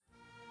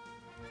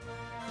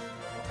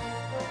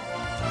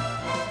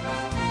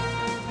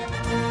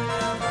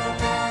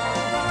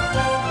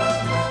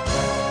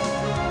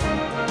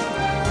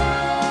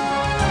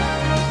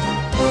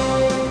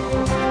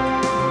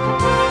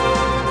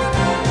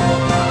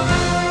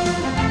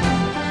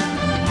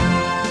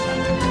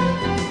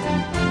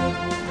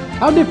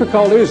How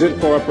difficult is it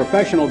for a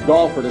professional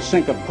golfer to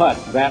sink a putt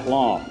that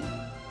long?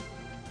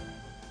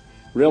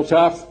 Real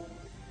tough.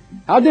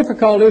 How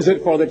difficult is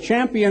it for the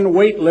champion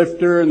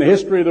weightlifter in the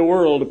history of the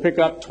world to pick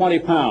up 20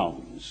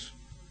 pounds?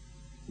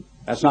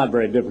 That's not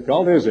very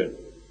difficult, is it?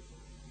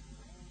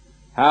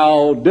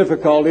 How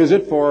difficult is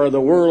it for the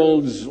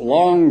world's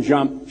long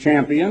jump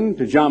champion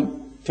to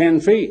jump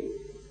 10 feet?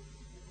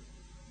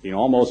 He can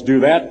almost do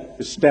that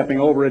just stepping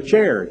over a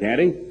chair, can't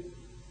he?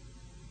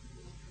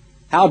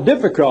 How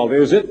difficult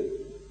is it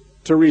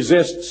to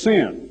resist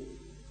sin?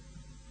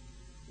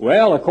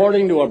 Well,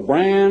 according to a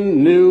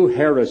brand new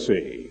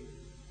heresy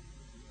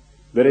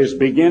that is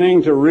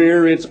beginning to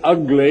rear its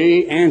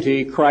ugly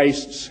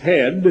Antichrist's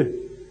head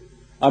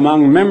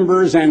among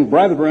members and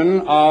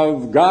brethren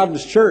of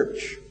God's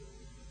church,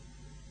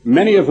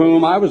 many of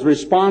whom I was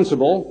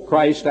responsible,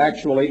 Christ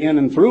actually in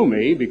and through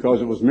me, because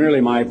it was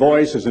merely my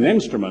voice as an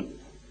instrument,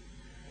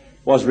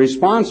 was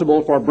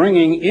responsible for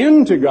bringing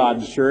into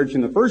God's church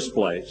in the first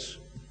place,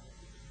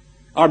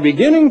 are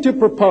beginning to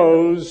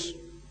propose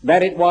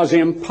that it was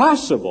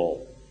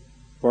impossible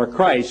for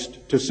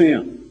Christ to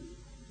sin.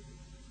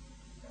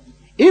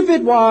 If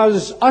it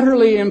was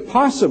utterly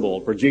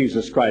impossible for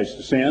Jesus Christ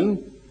to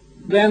sin,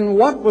 then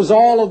what was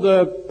all of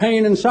the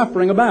pain and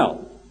suffering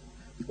about?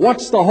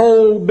 What's the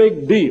whole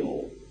big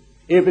deal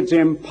if it's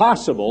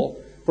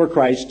impossible for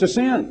Christ to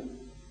sin?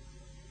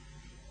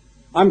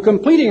 I'm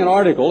completing an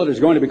article that is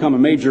going to become a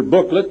major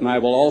booklet, and I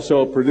will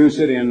also produce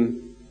it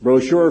in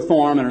brochure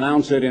form and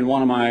announce it in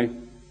one of my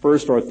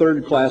first or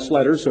third class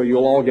letters, so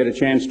you'll all get a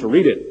chance to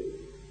read it.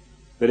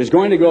 That is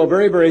going to go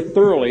very, very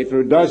thoroughly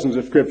through dozens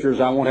of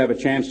scriptures I won't have a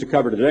chance to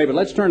cover today. But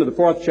let's turn to the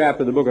 4th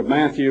chapter of the book of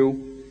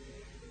Matthew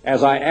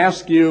as I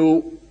ask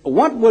you,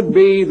 what would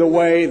be the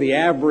way the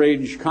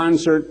average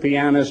concert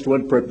pianist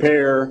would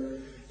prepare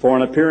for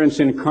an appearance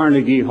in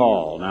Carnegie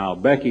Hall? Now,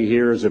 Becky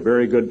here is a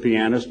very good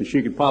pianist, and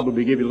she could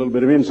probably give you a little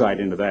bit of insight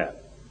into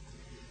that.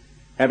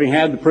 Having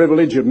had the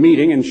privilege of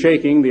meeting and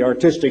shaking the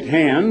artistic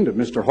hand of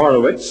Mr.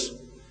 Horowitz,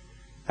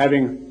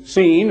 having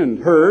seen and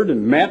heard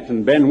and met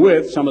and been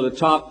with some of the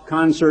top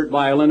concert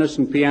violinists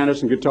and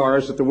pianists and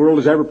guitarists that the world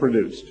has ever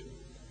produced,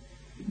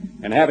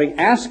 and having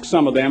asked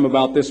some of them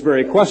about this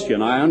very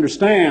question, I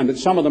understand that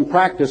some of them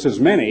practice as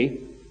many,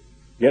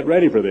 get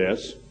ready for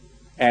this,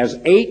 as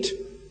 8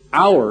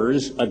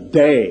 hours a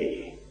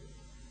day.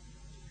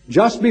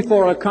 Just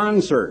before a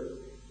concert,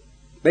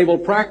 they will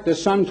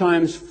practice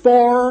sometimes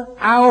 4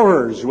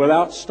 hours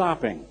without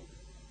stopping,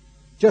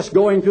 just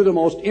going through the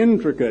most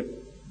intricate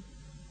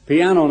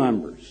piano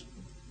numbers.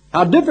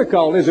 How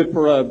difficult is it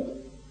for a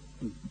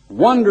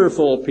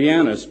wonderful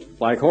pianist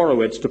like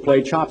Horowitz to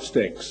play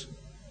chopsticks?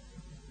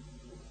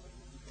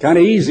 Kind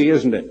of easy,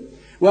 isn't it?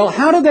 Well,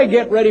 how do they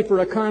get ready for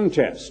a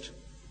contest?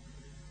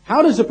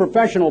 How does a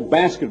professional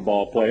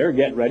basketball player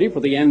get ready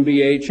for the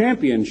NBA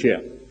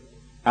championship?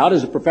 How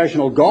does a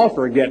professional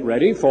golfer get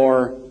ready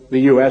for the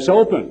U.S.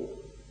 Open?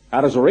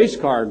 How does a race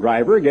car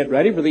driver get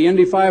ready for the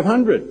Indy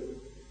 500?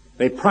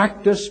 They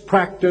practice,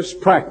 practice,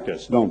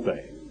 practice, don't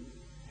they?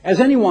 As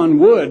anyone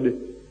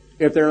would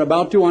if they're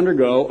about to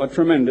undergo a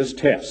tremendous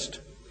test.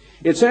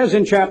 It says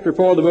in chapter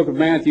 4 of the book of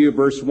Matthew,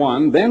 verse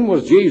 1, "Then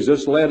was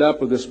Jesus led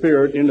up of the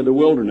Spirit into the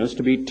wilderness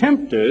to be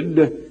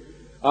tempted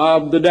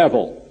of the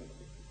devil."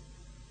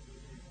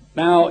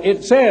 Now,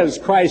 it says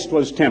Christ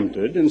was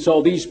tempted, and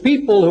so these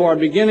people who are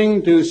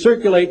beginning to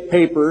circulate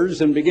papers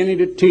and beginning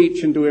to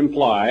teach and to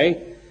imply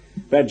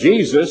that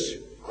Jesus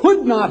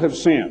could not have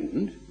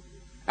sinned,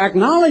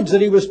 acknowledge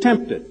that he was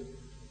tempted.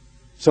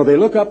 So they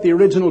look up the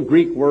original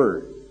Greek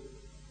word,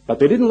 but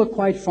they didn't look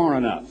quite far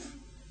enough.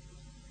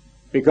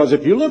 Because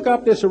if you look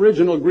up this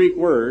original Greek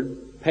word,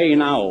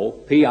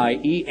 pienao,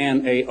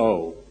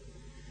 P-I-E-N-A-O,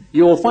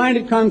 you will find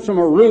it comes from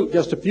a root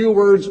just a few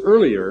words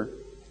earlier,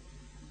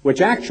 which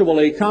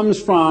actually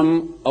comes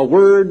from a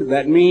word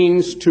that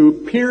means to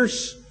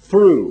pierce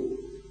through,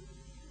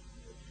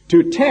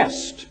 to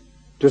test,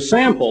 to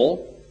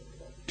sample,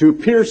 to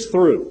pierce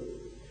through.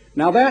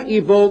 Now that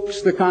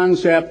evokes the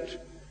concept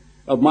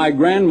of my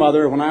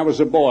grandmother when I was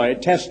a boy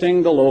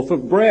testing the loaf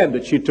of bread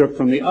that she took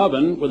from the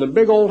oven with a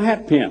big old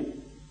hat pin.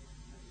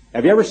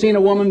 Have you ever seen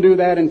a woman do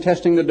that in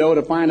testing the dough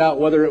to find out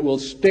whether it will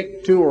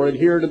stick to or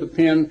adhere to the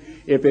pin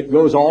if it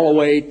goes all the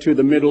way to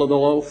the middle of the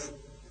loaf?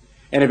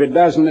 And if it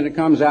doesn't and it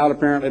comes out,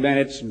 apparently then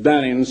it's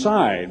done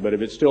inside. But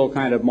if it's still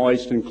kind of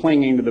moist and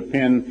clinging to the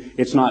pin,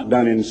 it's not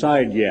done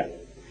inside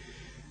yet.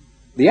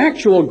 The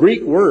actual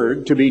Greek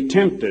word, to be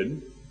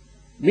tempted,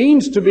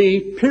 means to be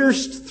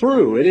pierced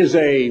through. It is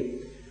a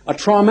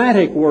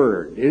traumatic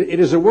word. It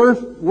is a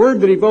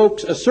word that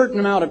evokes a certain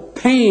amount of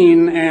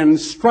pain and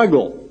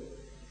struggle.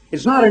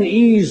 It's not an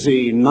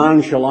easy,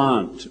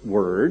 nonchalant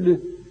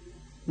word,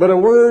 but a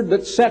word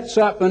that sets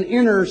up an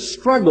inner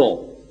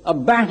struggle, a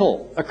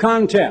battle, a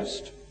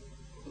contest.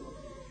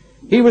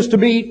 He was to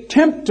be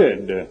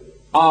tempted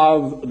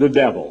of the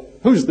devil.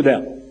 Who's the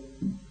devil?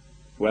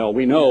 Well,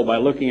 we know by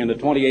looking in the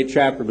 28th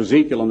chapter of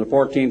Ezekiel and the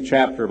 14th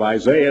chapter of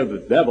Isaiah, the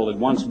devil had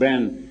once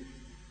been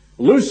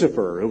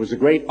Lucifer, who was a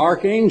great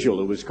archangel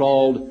who was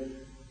called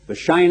the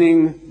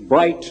shining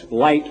bright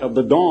light of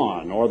the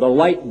dawn, or the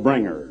light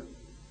bringer.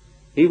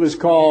 He was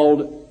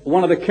called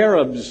one of the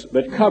cherubs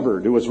that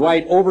covered, who was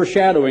right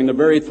overshadowing the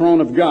very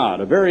throne of God,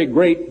 a very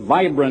great,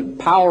 vibrant,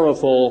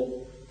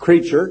 powerful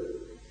creature.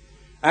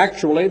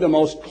 Actually, the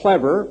most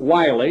clever,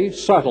 wily,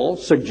 subtle,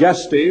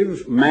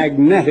 suggestive,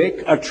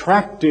 magnetic,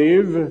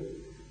 attractive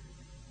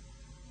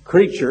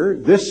creature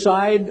this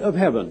side of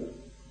heaven,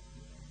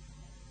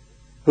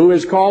 who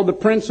is called the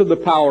prince of the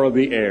power of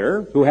the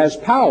air, who has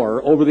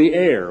power over the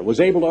air,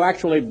 was able to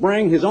actually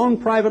bring his own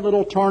private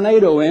little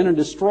tornado in and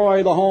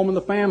destroy the home and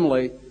the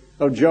family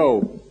of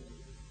Job.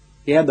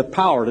 He had the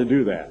power to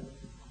do that.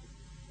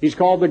 He's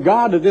called the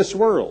God of this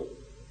world.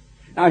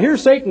 Now here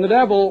Satan, the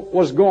devil,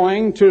 was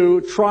going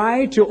to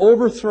try to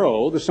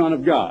overthrow the Son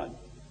of God.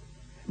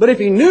 But if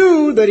he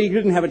knew that he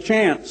didn't have a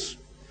chance,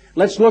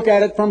 let's look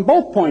at it from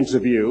both points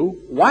of view.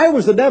 Why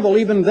was the devil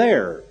even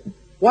there?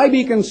 Why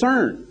be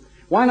concerned?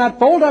 Why not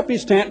fold up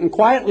his tent and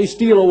quietly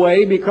steal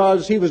away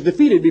because he was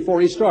defeated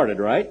before he started,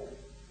 right?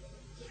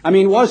 I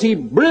mean, was he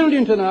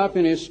brilliant enough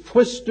in his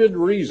twisted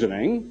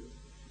reasoning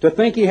to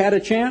think he had a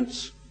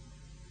chance?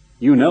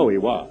 You know he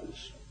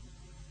was.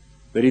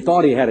 That he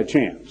thought he had a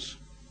chance.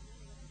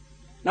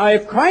 Now,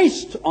 if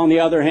Christ, on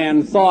the other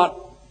hand, thought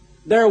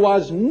there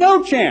was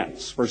no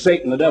chance for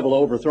Satan the devil to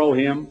overthrow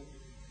him,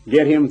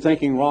 get him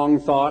thinking wrong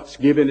thoughts,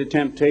 give in to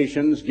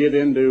temptations, give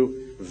in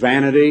to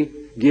vanity,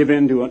 give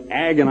in to an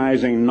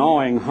agonizing,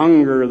 gnawing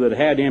hunger that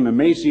had him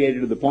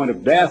emaciated to the point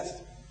of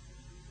death,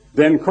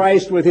 then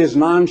Christ, with his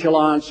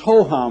nonchalance,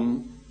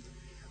 ho-hum,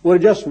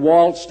 would have just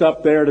waltzed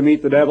up there to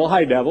meet the devil.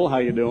 Hi, devil, how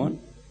you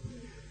doing?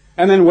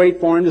 And then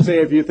wait for him to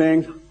say a few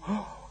things.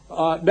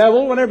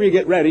 Devil, whenever you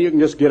get ready, you can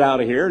just get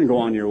out of here and go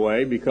on your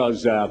way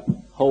because,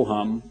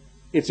 ho-hum,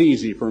 it's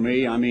easy for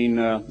me. I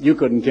mean, you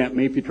couldn't tempt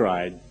me if you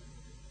tried.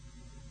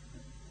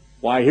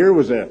 Why, here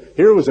was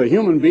a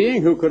human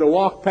being who could have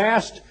walked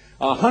past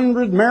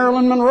 100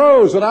 Marilyn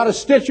Monroes without a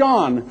stitch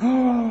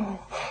on.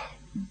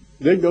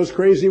 Dig those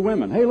crazy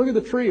women. Hey, look at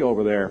the tree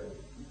over there.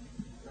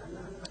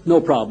 No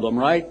problem,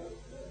 right?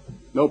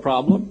 No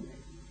problem.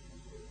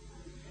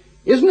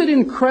 Isn't it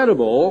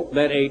incredible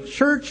that a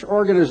church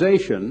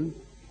organization,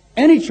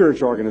 any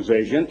churchmen,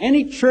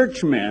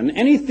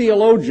 any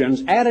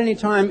theologians at any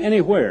time,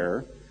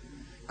 anywhere,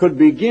 could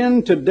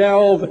begin to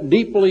delve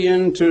deeply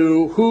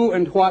into who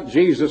and what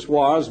Jesus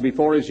was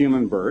before his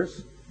human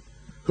birth,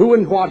 who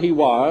and what he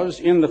was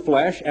in the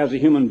flesh as a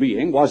human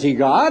being. Was he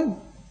God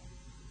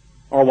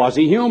or was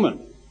he human?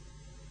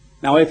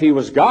 Now, if he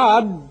was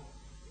God,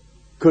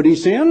 could he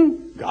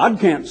sin?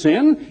 God can't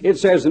sin. It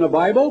says in the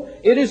Bible,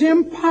 it is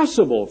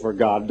impossible for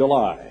God to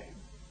lie.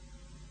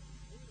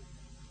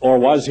 Or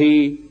was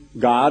he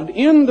God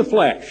in the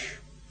flesh?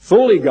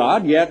 Fully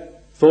God,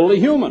 yet fully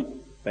human.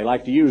 They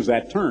like to use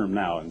that term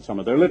now in some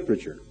of their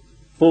literature.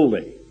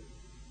 Fully.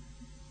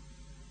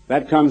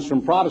 That comes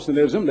from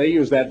Protestantism. They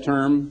use that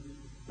term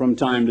from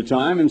time to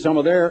time in some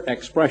of their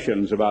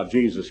expressions about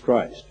Jesus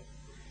Christ.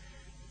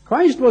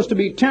 Christ was to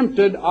be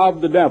tempted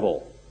of the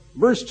devil.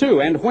 Verse 2,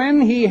 and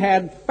when he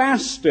had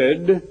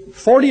fasted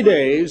 40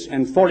 days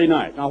and 40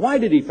 nights. Now, why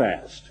did he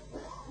fast?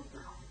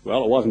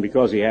 Well, it wasn't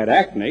because he had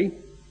acne.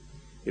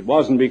 It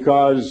wasn't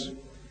because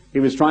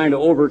he was trying to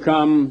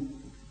overcome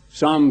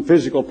some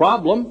physical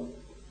problem.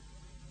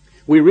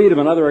 We read of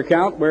another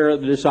account where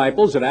the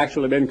disciples had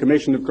actually been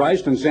commissioned of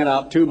Christ and sent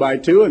out 2 by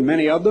 2, and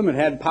many of them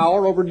had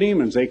power over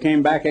demons. They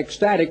came back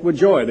ecstatic with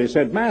joy. They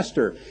said,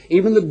 Master,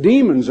 even the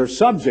demons are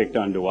subject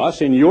unto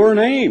us in your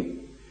name.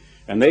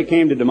 And they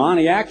came to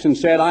demoniacs and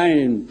said, I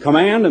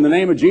command in the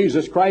name of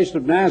Jesus Christ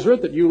of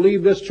Nazareth that you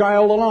leave this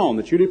child alone,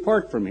 that you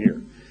depart from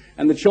here.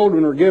 And the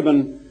children were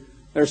given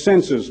their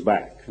senses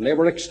back, and they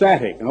were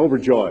ecstatic and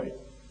overjoyed.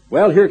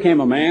 Well, here came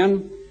a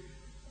man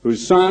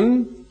whose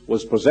son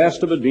was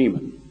possessed of a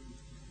demon.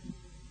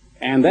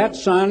 And that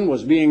son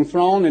was being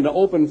thrown into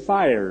open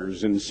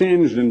fires and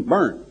singed and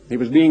burnt. He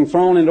was being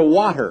thrown into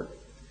water.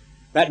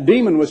 That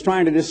demon was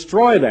trying to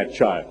destroy that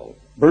child,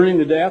 burning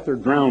to death or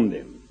drowned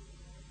him.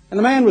 And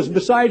the man was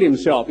beside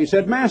himself. He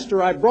said,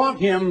 Master, I brought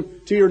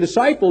him to your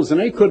disciples,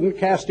 and they couldn't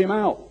cast him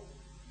out.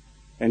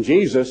 And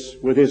Jesus,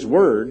 with his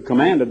word,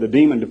 commanded the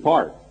demon to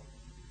depart.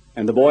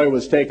 And the boy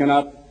was taken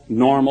up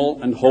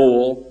normal and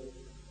whole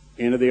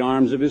into the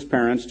arms of his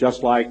parents,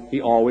 just like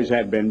he always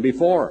had been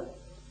before.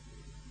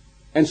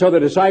 And so the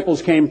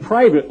disciples came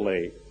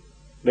privately.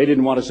 They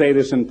didn't want to say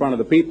this in front of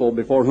the people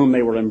before whom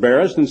they were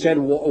embarrassed, and said,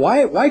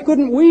 why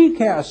couldn't we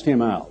cast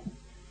him out?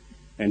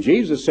 And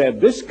Jesus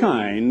said, this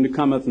kind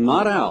cometh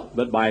not out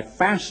but by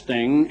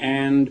fasting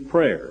and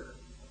prayer.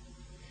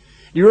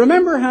 You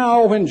remember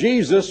how when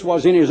Jesus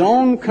was in his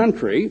own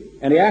country,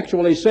 and he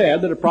actually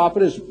said that a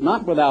prophet is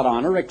not without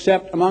honor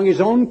except among his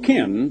own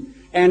kin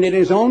and in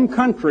his own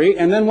country,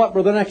 and then what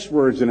were the next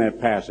words in that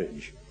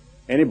passage?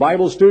 Any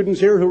Bible students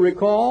here who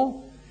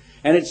recall?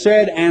 And it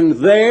said, and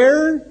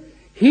there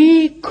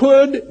he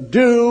could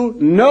do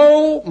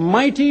no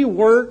mighty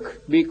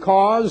work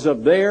because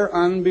of their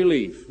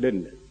unbelief,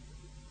 didn't it?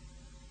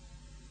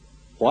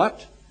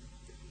 What?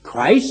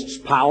 Christ's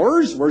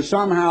powers were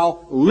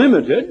somehow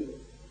limited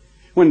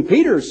When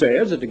Peter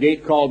says, at the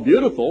gate called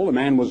Beautiful, the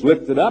man was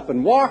lifted up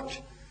and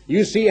walked,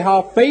 you see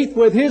how faith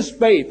with his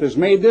faith has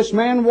made this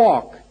man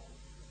walk.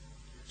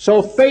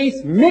 So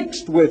faith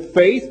mixed with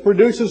faith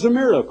produces a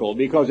miracle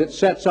because it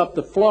sets up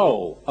the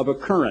flow of a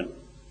current.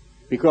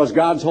 Because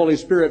God's Holy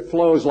Spirit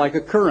flows like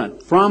a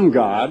current from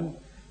God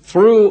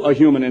through a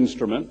human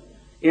instrument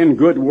in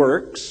good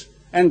works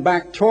and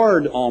back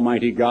toward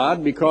Almighty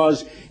God,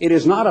 because it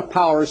is not a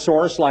power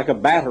source like a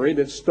battery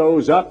that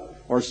stores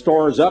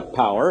up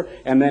power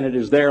and then it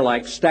is there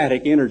like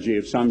static energy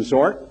of some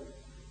sort.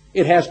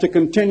 It has to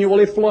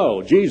continually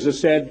flow. Jesus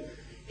said,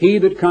 he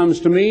that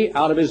comes to me,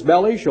 out of his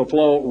belly shall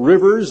flow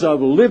rivers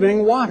of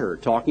living water,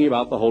 talking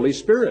about the Holy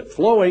Spirit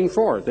flowing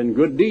forth in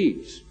good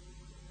deeds.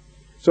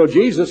 So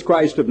Jesus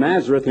Christ of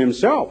Nazareth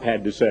himself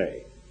had to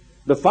say,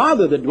 the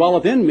Father that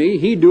dwelleth in me,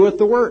 he doeth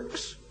the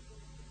works.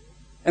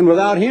 And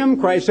without him,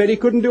 Christ said he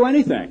couldn't do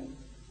anything.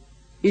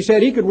 He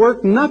said he could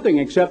work nothing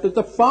except that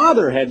the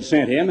Father had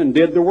sent him and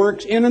did the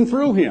works in and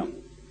through him.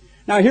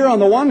 Now here on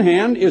the one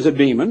hand is a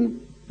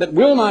demon that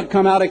will not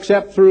come out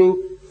except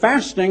through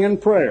fasting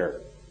and prayer.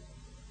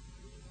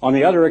 On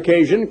the other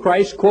occasion,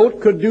 Christ, quote,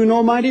 could do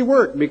no mighty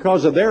work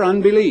because of their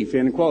unbelief,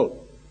 end quote.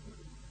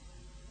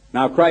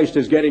 Now Christ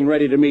is getting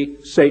ready to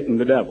meet Satan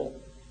the devil.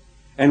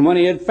 And when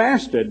he had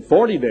fasted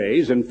 40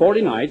 days and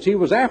 40 nights, he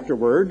was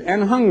afterward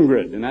an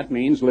hungered, and that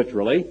means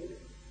literally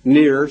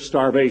near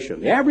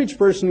starvation. The average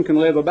person can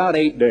live about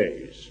 8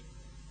 days.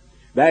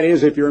 That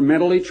is, if you're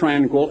mentally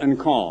tranquil and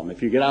calm.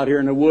 If you get out here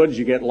in the woods,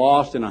 you get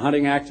lost in a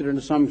hunting accident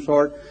of some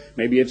sort,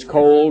 maybe it's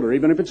cold or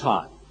even if it's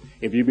hot.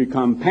 If you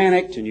become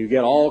panicked and you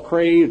get all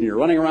crazed and you're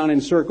running around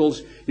in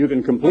circles, you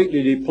can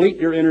completely deplete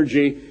your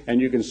energy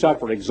and you can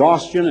suffer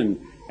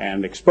exhaustion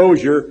and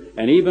exposure,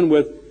 and even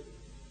with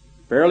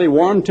fairly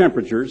warm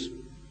temperatures,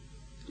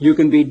 you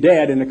can be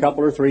dead in a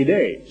couple or 3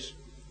 days.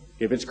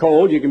 If it's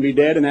cold, you can be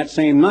dead in that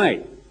same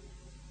night.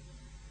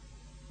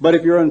 But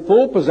if you're in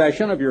full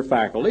possession of your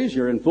faculties,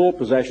 you're in full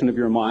possession of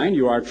your mind,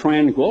 you are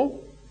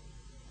tranquil,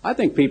 I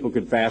think people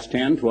could fast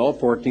 10, 12,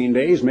 14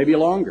 days, maybe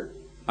longer.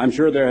 I'm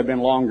sure there have been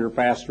longer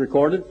fasts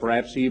recorded.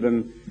 Perhaps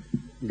even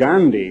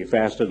Gandhi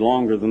fasted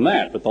longer than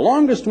that. But the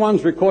longest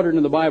ones recorded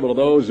in the Bible are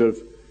those of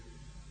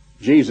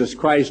Jesus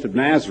Christ of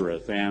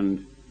Nazareth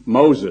and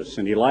Moses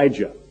and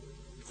Elijah.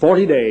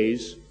 40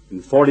 days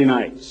and 40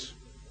 nights.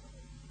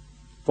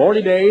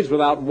 40 days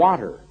without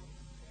water.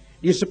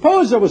 Do you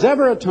suppose there was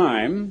ever a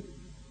time,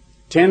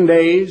 10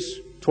 days,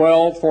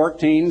 12,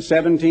 14,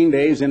 17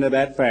 days into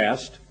that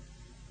fast,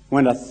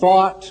 when a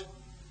thought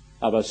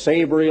of a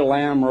savory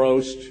lamb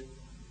roast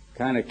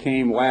kind of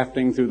came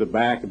wafting through the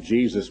back of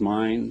Jesus'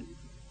 mind?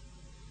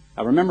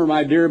 I remember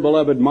my dear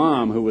beloved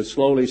mom, who was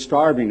slowly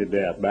starving to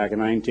death back in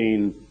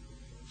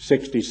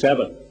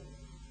 1967,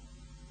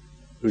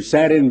 who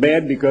sat in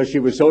bed because she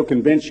was so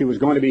convinced she was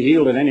going to be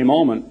healed at any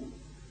moment,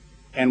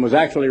 and was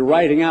actually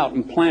writing out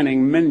and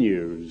planning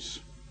menus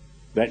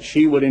that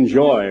she would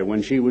enjoy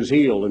when she was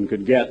healed and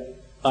could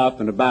get up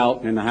and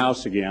about in the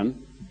house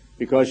again,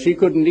 because she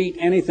couldn't eat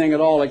anything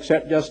at all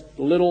except just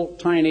little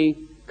tiny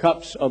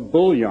cups of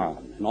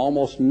bouillon and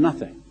almost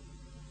nothing.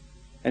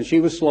 And she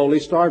was slowly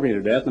starving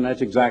to death, and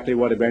that's exactly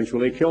what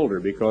eventually killed her,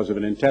 because of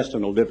an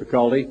intestinal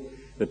difficulty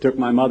that took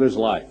my mother's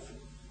life.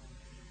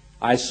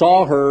 I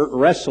saw her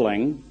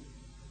wrestling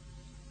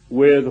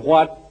with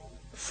what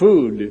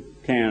food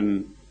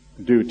can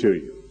do to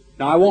you.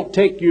 Now, I won't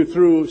take you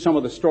through some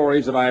of the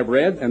stories that I have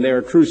read, and they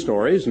are true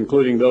stories,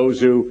 including those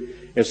who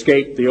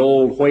escaped the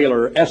old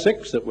whaler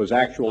Essex that was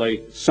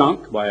actually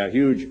sunk by a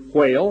huge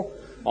whale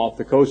off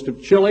the coast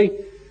of Chile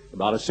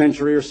about a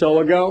century or so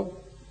ago,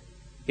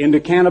 into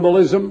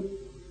cannibalism,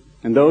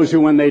 and those who,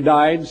 when they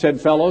died,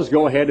 said, fellows,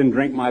 go ahead and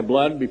drink my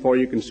blood before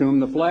you consume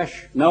the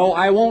flesh. No,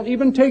 I won't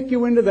even take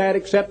you into that,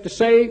 except to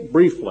say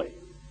briefly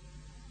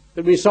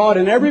that we saw it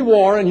in every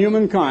war in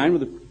humankind,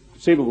 with the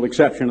conceivable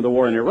exception of the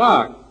war in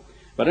Iraq,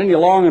 but any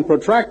long and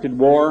protracted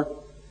war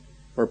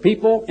where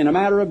people in a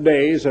matter of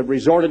days have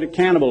resorted to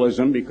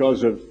cannibalism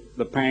because of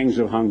the pangs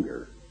of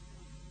hunger.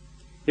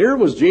 Here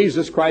was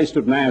Jesus Christ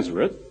of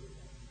Nazareth,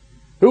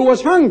 who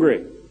was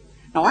hungry.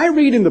 Now, I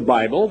read in the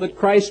Bible that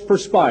Christ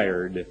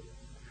perspired.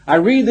 I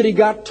read that he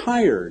got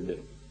tired.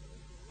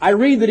 I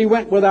read that he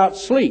went without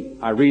sleep.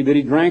 I read that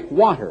he drank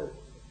water.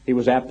 He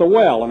was at the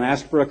well and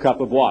asked for a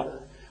cup of water.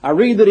 I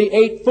read that he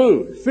ate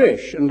food,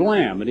 fish and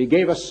lamb, and he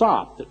gave a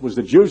sop that was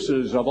the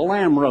juices of a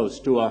lamb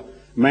roast to a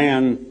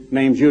man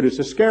named Judas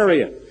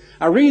Iscariot.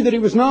 I read that he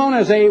was known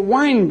as a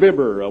wine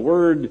bibber, a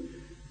word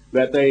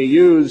that they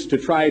used to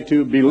try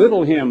to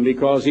belittle him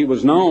because he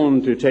was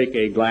known to take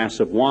a glass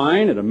of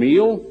wine at a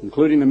meal,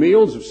 including the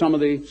meals of some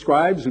of the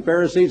scribes and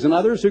Pharisees and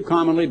others who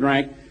commonly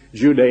drank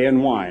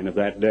Judean wine of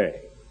that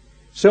day.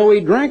 So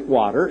he drank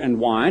water and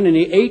wine, and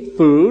he ate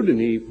food,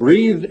 and he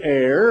breathed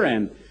air,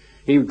 and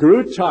he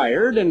grew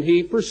tired, and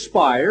he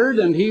perspired,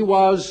 and he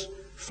was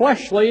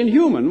fleshly and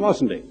human,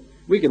 wasn't he?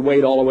 We could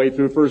wade all the way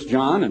through 1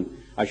 John, and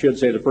I should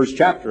say the first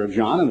chapter of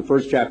John and the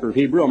first chapter of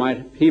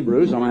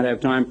Hebrews. I might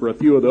have time for a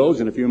few of those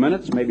in a few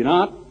minutes, maybe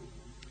not.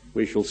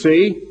 We shall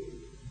see.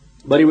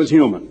 But he was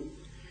human.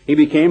 He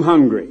became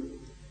hungry.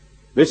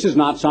 This is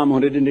not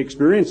someone who didn't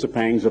experience the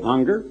pangs of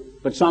hunger,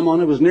 but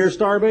someone who was near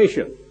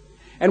starvation.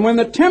 And when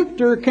the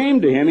tempter came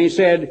to him, he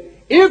said,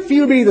 "If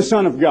you be the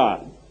Son of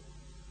God."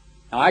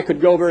 Now, I could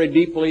go very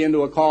deeply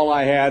into a call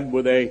I had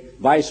with a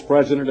vice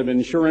president of an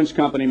insurance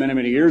company many,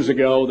 many years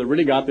ago that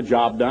really got the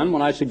job done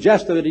when I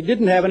suggested that he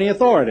didn't have any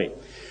authority.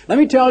 Let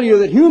me tell you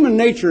that human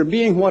nature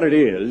being what it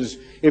is,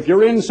 if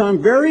you're in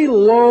some very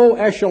low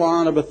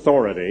echelon of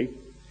authority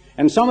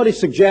and somebody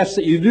suggests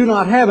that you do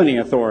not have any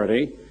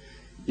authority,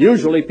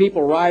 usually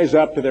people rise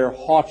up to their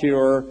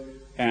hauteur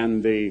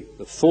and the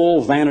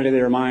full vanity of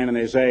their mind and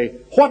they say,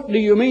 "What do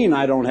you mean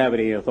I don't have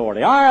any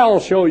authority? I'll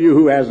show you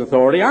who has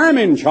authority. I'm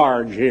in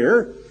charge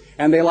here."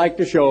 And they like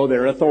to show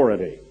their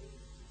authority.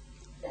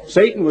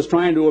 Satan was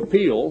trying to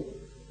appeal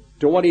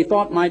to what he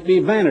thought might be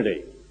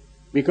vanity,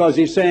 because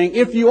he's saying,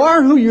 if you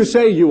are who you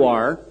say you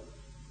are,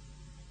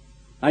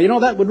 now you know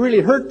that would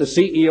really hurt the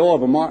CEO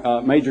of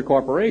a major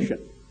corporation.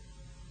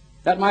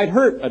 That might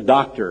hurt a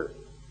doctor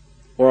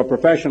or a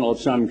professional of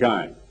some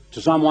kind,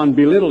 to someone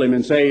belittle him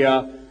and say,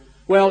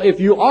 well, if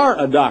you are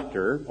a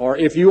doctor, or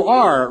if you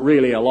are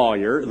really a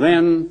lawyer,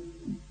 then,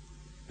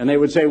 and they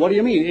would say, what do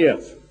you mean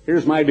if?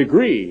 Here's my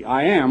degree.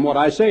 I am what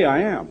I say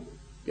I am.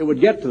 It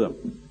would get to them.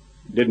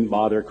 Didn't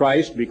bother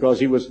Christ, because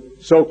he was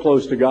so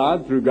close to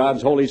God through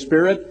God's Holy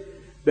Spirit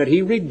that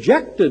he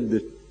rejected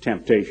the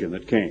temptation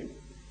that came.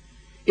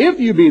 If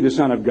you be the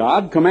Son of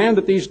God, command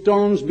that these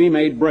stones be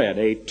made bread.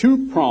 A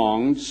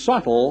two-pronged,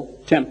 subtle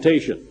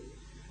temptation,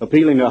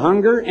 appealing to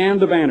hunger and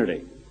to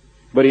vanity.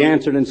 But he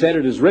answered and said,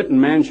 "It is written,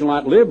 man shall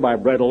not live by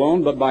bread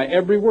alone, but by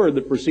every word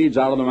that proceeds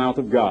out of the mouth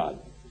of God."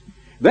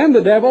 Then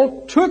the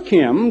devil took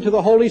him to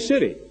the holy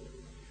city.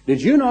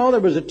 Did you know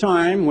there was a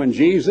time when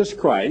Jesus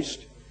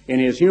Christ, in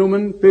his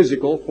human,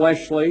 physical,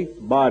 fleshly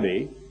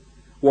body,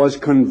 was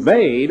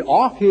conveyed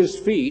off his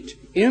feet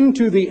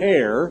into the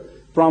air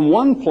from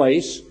one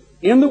place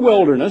in the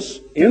wilderness,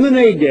 in the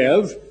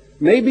Negev,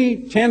 maybe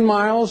 10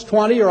 miles,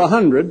 20 or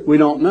 100, we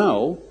don't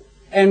know,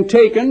 and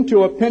taken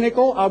to a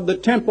pinnacle of the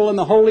temple in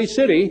the holy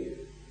city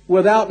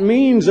without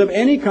means of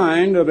any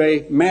kind of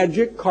a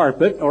magic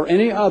carpet or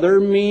any other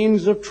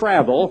means of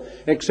travel,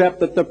 except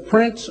that the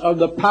prince of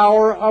the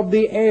power of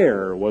the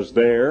air was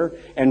there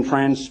and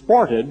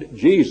transported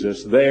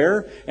Jesus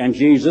there, and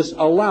Jesus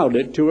allowed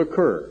it to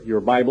occur. Your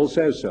Bible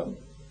says so.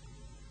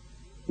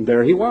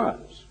 There he was.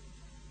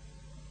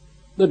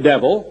 The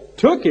devil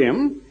took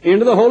him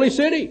into the holy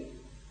city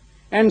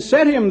and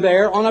set him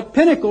there on a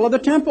pinnacle of the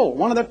temple,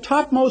 one of the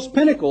topmost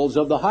pinnacles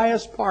of the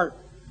highest part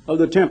of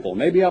the temple,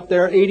 maybe up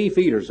there 80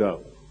 feet or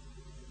so,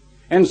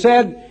 and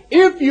said,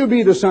 "If you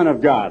be the Son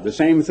of God," the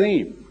same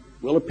theme.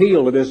 We'll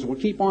appeal to this. We'll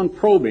keep on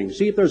probing,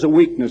 see if there's a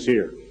weakness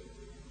here.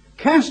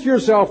 "Cast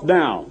yourself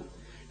down,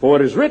 for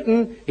it is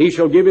written, he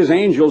shall give his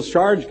angels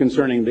charge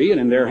concerning thee, and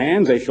in their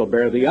hands they shall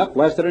bear thee up,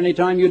 lest at any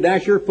time you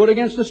dash your foot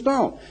against a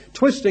stone."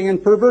 Twisting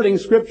and perverting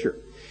Scripture.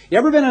 You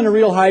ever been in a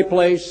real high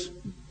place?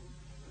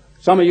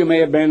 Some of you may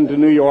have been to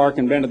New York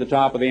and been to the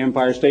top of the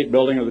Empire State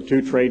Building or the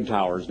two trade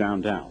towers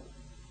downtown.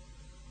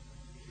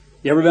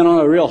 You ever been on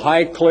a real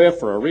high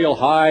cliff or a real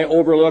high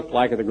overlook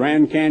like at the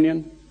Grand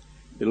Canyon?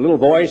 Did a little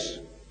voice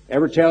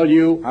ever tell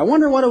you, "I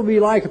wonder what it would be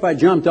like if I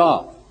jumped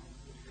off"?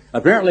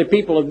 Apparently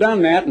people have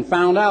done that and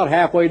found out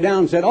halfway down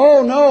and said,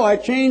 "Oh no, I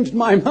changed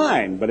my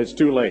mind," but it's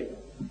too late.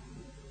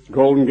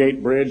 Golden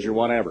Gate Bridge or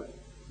whatever.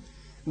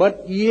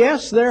 But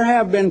yes, there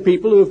have been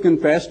people who have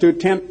confessed to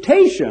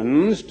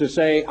temptations to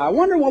say, "I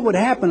wonder what would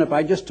happen if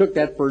I just took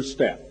that first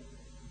step."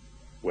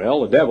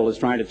 Well, the devil is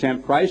trying to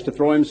tempt Christ to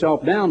throw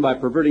himself down by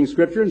perverting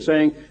Scripture and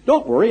saying,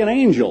 "Don't worry, an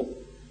angel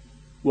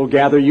will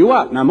gather you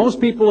up." Now, most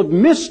people have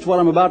missed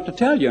what I'm about to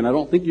tell you, and I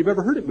don't think you've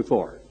ever heard it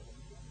before.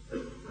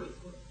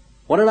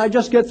 What did I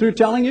just get through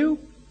telling you?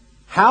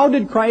 How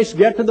did Christ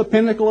get to the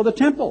pinnacle of the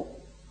temple?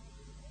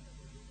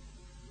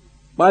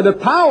 By the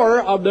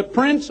power of the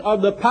prince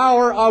of the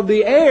power of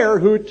the air,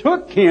 who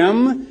took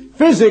him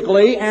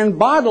physically and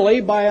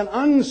bodily by an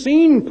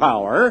unseen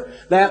power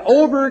that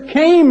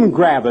overcame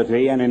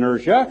gravity and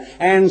inertia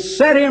and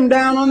set him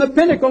down on the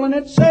pinnacle, and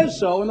it says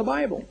so in the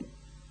Bible.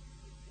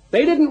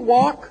 They didn't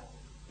walk.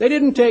 They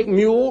didn't take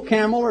mule,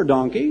 camel, or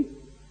donkey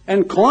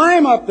and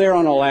climb up there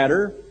on a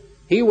ladder.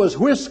 He was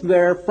whisked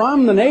there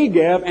from the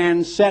Negev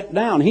and set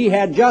down. He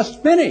had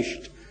just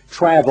finished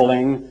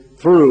traveling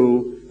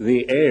through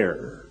the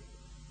air.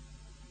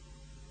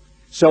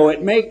 So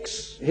it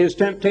makes his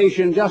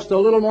temptation just a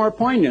little more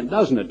poignant,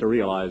 doesn't it, to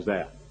realize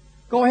that?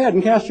 Go ahead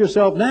and cast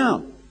yourself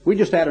down. We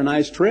just had a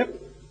nice trip.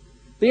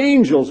 The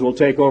angels will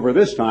take over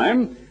this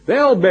time.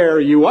 They'll bear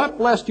you up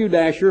lest you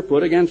dash your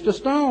foot against a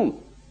stone.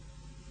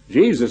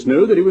 Jesus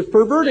knew that he was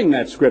perverting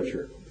that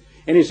Scripture.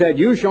 And he said,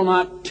 "You shall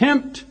not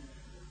tempt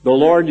the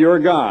Lord your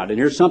God." And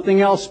here's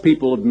something else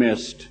people have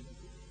missed.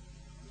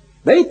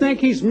 They think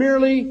he's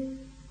merely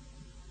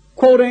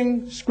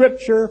quoting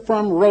Scripture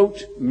from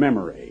rote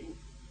memory.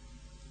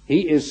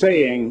 He is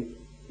saying,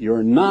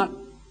 "You're not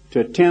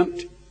to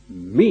tempt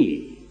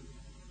me."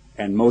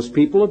 And most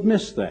people have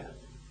missed that,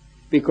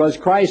 because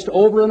Christ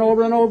over and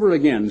over and over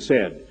again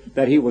said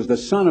that he was the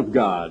Son of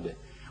God.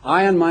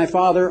 I and my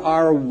Father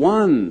are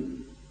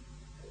one.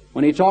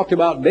 When he talked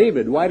about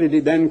David, why did he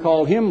then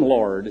call him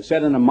Lord? It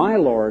said unto my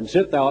Lord,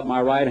 sit thou at my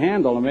right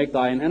hand, till I make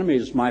thine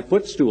enemies my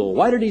footstool.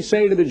 Why did he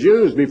say to the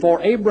Jews,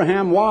 before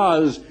Abraham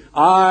was,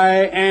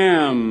 I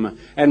am?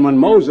 And when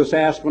Moses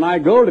asked, when I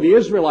go to the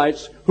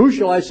Israelites, who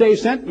shall I say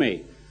sent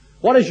me?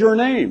 What is your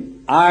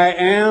name? I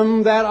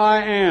am that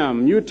I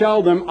am. You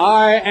tell them,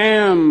 I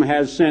am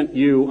has sent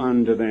you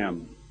unto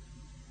them.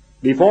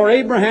 Before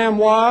Abraham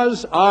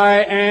was,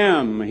 I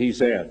am, he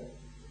said.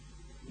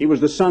 He was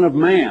the Son of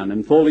Man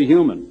and fully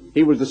human.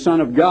 He was the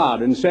Son of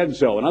God and said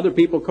so. And other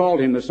people called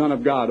him the Son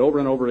of God over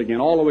and over again,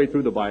 all the way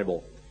through the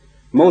Bible.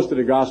 Most of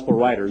the gospel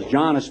writers,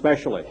 John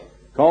especially,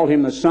 called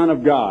him the Son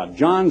of God.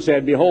 John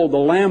said, behold, the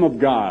Lamb of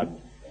God.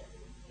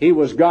 He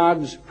was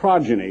God's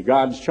progeny,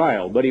 God's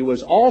child. But he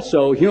was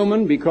also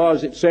human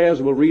because it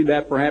says, we'll read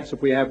that perhaps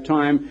if we have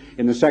time,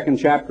 in the 2nd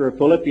chapter of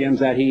Philippians,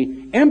 that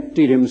he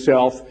emptied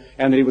himself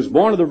and that he was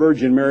born of the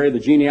Virgin Mary. The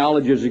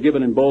genealogies are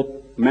given in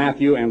both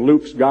Matthew and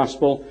Luke's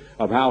gospel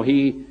of how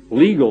he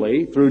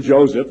legally, through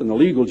Joseph and the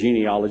legal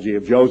genealogy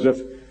of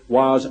Joseph,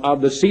 was of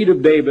the seed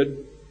of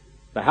David,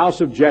 the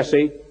house of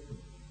Jesse,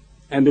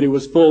 and that he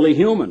was fully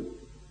human.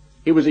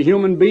 He was a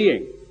human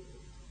being,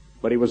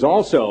 but he was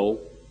also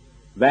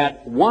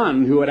that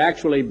one who had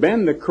actually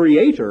been the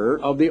creator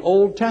of the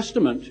Old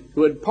Testament,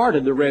 who had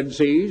parted the Red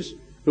Seas,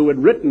 who had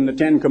written the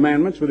Ten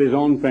Commandments with his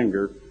own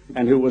finger,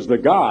 and who was the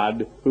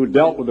God who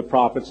dealt with the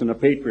prophets and the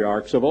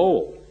patriarchs of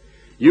old.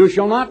 You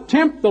shall not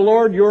tempt the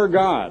Lord your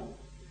God.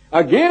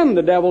 Again,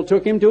 the devil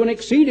took him to an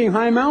exceeding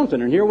high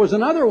mountain, and here was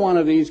another one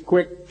of these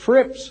quick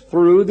trips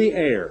through the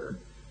air.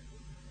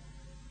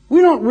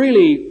 We don't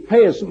really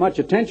pay as much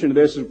attention to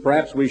this as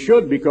perhaps we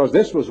should, because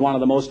this was one of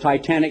the most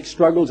titanic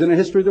struggles in the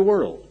history of the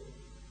world.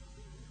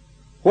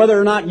 Whether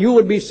or not you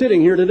would be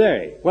sitting here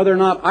today, whether or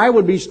not I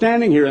would be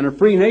standing here in a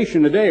free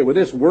nation today with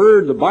this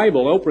Word, the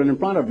Bible, open in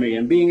front of me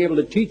and being able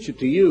to teach it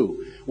to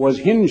you, was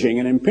hinging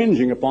and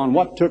impinging upon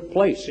what took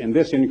place in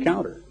this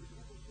encounter.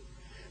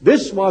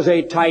 This was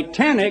a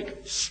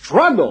titanic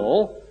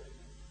struggle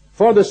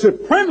for the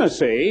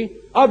supremacy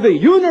of the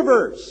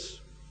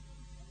universe.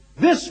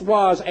 This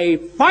was a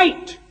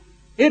fight.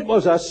 It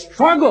was a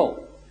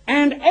struggle.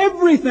 And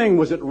everything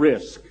was at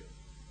risk.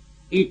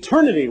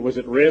 Eternity was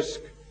at risk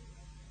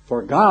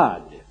for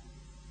God.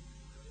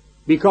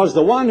 Because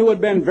the one who had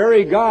been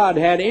very God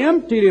had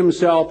emptied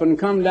himself and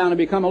come down and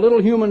become a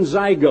little human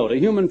zygote, a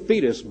human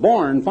fetus,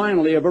 born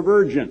finally of a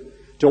virgin,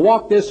 to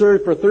walk this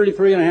earth for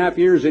 33 and a half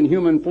years in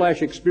human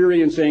flesh,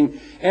 experiencing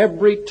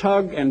every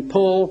tug and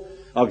pull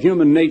of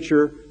human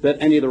nature that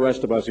any of the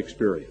rest of us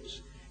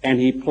experience. And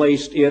he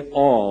placed it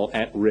all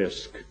at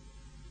risk.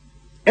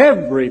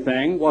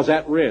 Everything was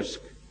at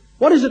risk.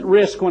 What is at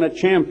risk when a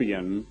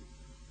champion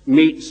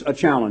meets a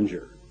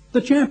challenger?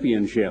 The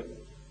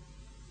championship.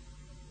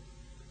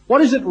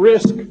 What is at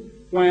risk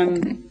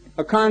when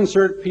a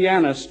concert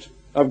pianist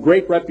of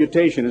great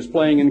reputation is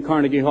playing in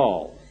Carnegie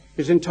Hall?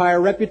 His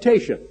entire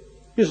reputation.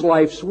 His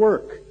life's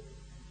work.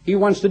 He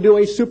wants to do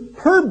a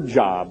superb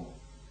job,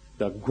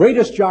 the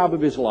greatest job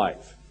of his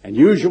life. And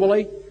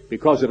usually,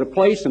 because of the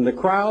place and the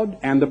crowd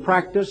and the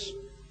practice,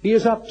 he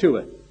is up to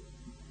it.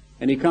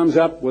 And he comes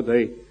up with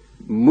a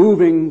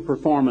moving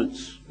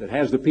performance that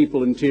has the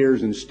people in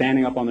tears and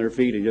standing up on their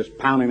feet and just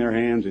pounding their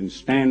hands and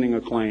standing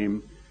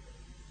acclaim.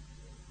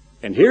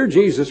 And here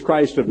Jesus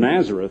Christ of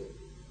Nazareth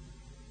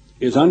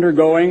is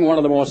undergoing one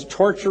of the most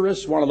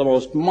torturous, one of the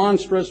most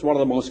monstrous, one of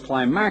the most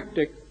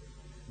climactic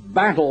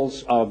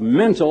battles of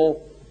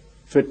mental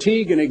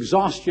fatigue and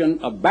exhaustion,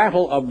 a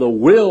battle of the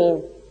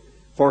will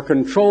for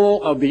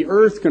control of the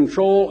earth,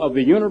 control of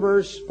the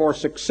universe, for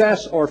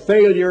success or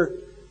failure,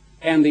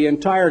 and the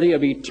entirety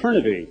of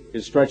eternity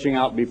is stretching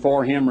out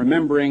before him,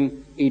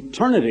 remembering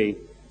eternity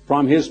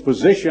from his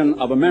position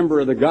of a member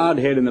of the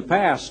Godhead in the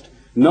past,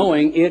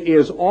 knowing it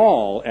is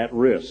all at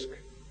risk.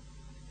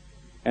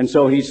 And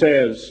so he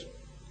says,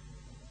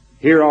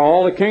 here are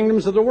all the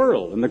kingdoms of the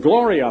world and the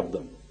glory of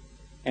them.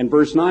 And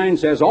verse 9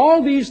 says,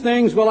 all these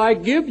things will I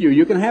give you.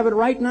 You can have it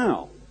right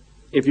now,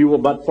 if you will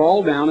but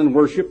fall down and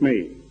worship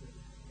me.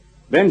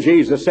 Then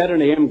Jesus said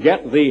unto him,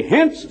 get thee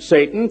hence,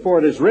 Satan, for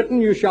it is written,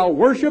 you shall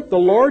worship the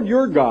Lord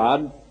your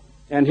God,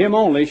 and him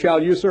only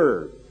shall you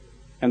serve.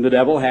 And the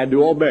devil had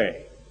to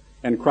obey,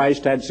 and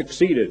Christ had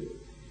succeeded.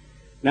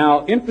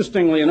 Now,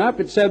 interestingly enough,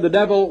 it said the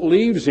devil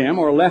leaves him,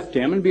 or left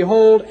him, and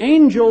behold,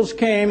 angels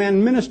came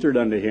and ministered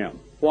unto him.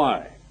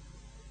 Why?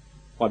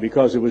 Why,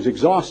 because he was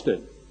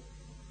exhausted.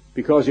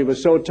 Because he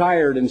was so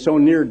tired and so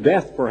near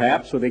death,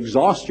 perhaps, with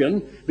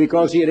exhaustion,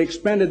 because he had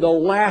expended the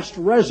last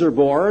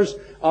reservoirs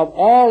of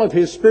all of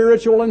his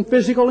spiritual and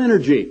physical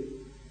energy.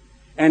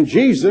 And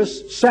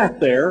Jesus sat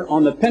there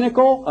on the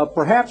pinnacle of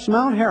perhaps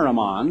Mount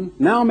Hermon,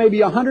 now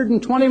maybe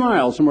 120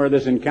 miles from where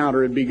this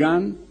encounter had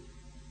begun.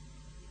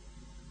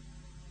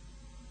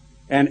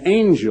 And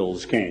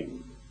angels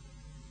came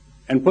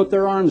and put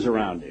their arms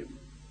around him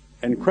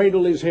and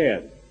cradled his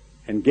head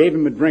and gave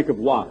him a drink of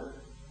water.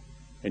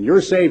 And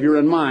your Savior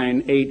and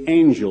mine ate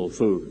angel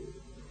food.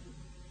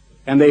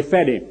 And they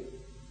fed him.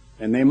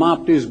 And they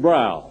mopped his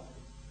brow.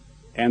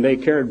 and they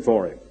cared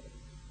for him.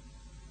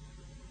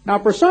 Now,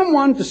 for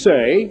someone to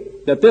say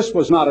that this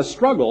was not a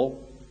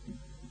struggle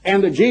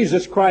and that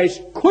Jesus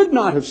Christ could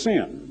not have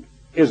sinned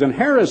is an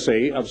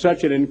heresy of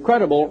such an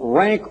incredible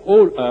rank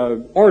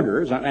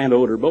orders and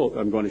odor both,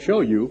 I'm going to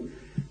show you,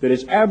 that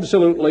is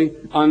absolutely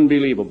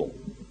unbelievable.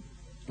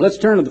 Let's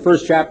turn to the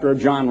first chapter of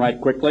John right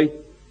quickly.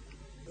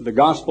 The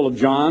Gospel of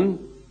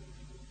John.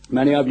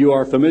 Many of you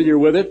are familiar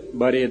with it,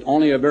 but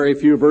only a very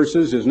few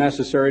verses is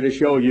necessary to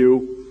show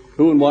you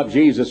who and what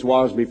Jesus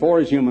was before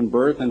his human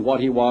birth and what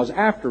he was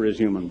after his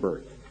human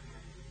birth.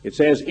 It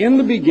says, in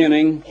the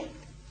beginning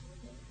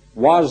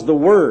was the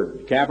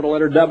Word, capital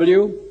letter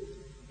W.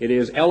 It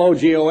is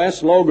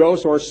Logos,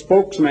 logos, or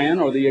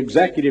spokesman, or the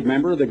executive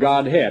member of the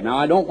Godhead. Now,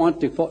 I don't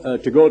want to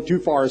go too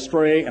far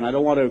astray, and I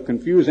don't want to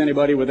confuse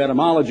anybody with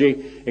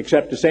etymology,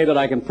 except to say that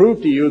I can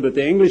prove to you that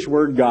the English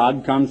word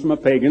God comes from a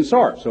pagan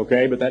source,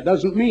 okay? But that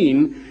doesn't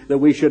mean that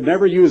we should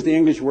never use the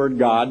English word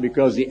God,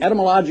 because the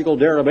etymological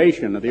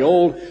derivation of the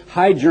old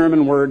High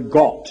German word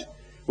Gott,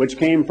 which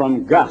came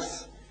from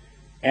Guth,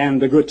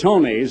 and the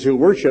Guttones who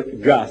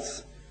worshiped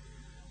Guth,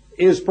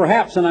 is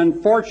perhaps an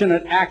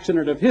unfortunate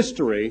accident of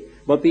history,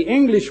 but the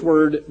English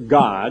word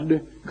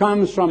God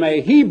comes from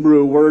a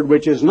Hebrew word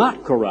which is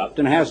not corrupt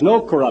and has no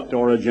corrupt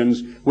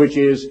origins, which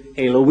is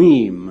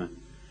Elohim.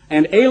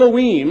 And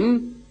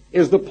Elohim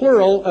is the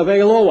plural of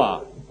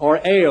Eloah,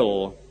 or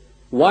El.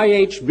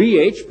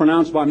 YHVH,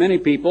 pronounced by many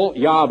people,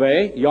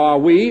 Yahweh,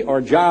 Yahweh, or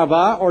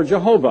Java, or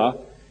Jehovah,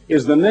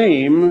 is the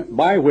name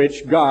by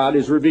which God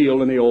is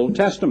revealed in the Old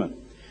Testament.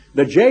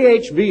 The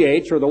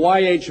JHVH or the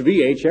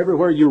YHVH,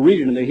 everywhere you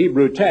read it in the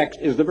Hebrew text,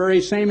 is the very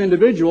same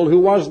individual who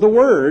was the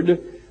Word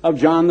of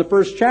John, the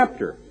first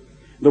chapter.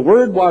 The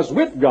Word was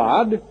with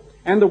God,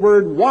 and the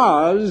Word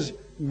was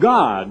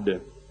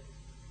God.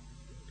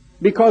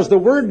 Because the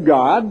word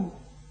God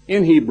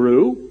in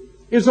Hebrew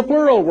is a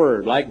plural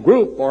word, like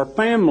group or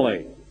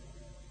family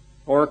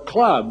or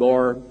club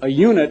or a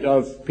unit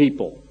of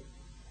people.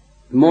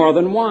 More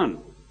than one.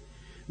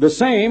 The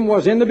same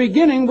was in the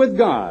beginning with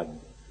God.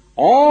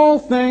 All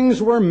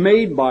things were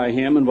made by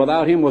him, and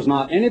without him was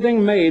not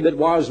anything made that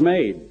was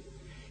made.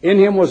 In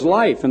him was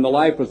life, and the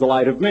life was the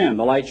light of men.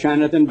 The light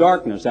shineth in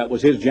darkness. That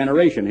was his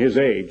generation, his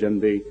age, and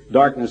the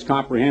darkness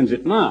comprehends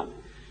it not.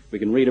 We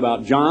can read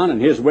about John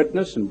and his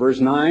witness in verse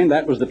 9.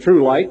 That was the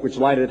true light, which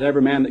lighteth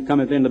every man that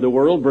cometh into the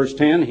world. Verse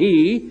 10,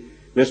 he,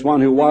 this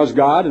one who was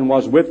God and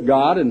was with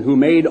God and who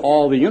made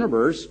all the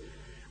universe,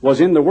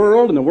 was in the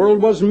world, and the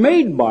world was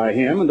made by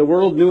him, and the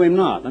world knew him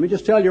not. Let me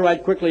just tell you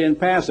right quickly in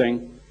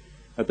passing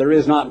that there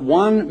is not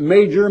one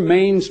major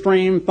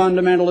mainstream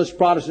fundamentalist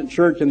Protestant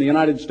church in the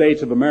United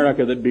States of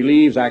America that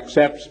believes,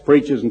 accepts,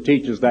 preaches, and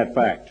teaches that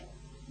fact.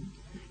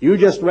 You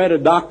just read a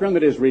doctrine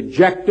that is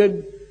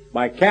rejected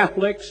by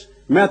Catholics,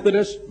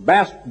 Methodists,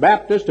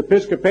 Baptists,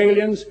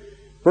 Episcopalians,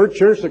 First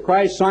Church of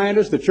Christ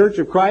Scientists, the Church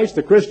of Christ,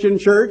 the Christian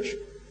Church,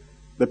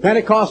 the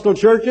Pentecostal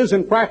churches,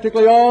 and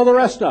practically all the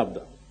rest of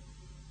them.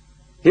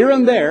 Here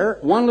and there,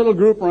 one little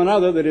group or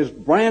another that is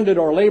branded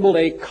or labeled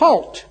a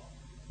cult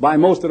by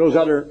most of those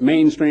other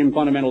mainstream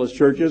fundamentalist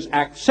churches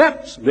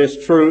accepts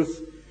this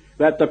truth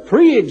that the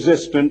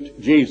pre-existent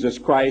Jesus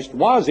Christ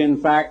was in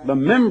fact the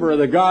member of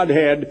the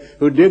Godhead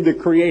who did the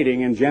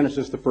creating in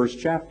Genesis, the first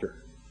chapter.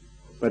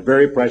 But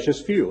very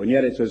precious few, and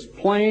yet it's as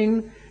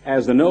plain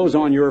as the nose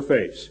on your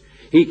face.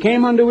 He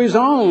came unto his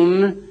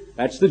own,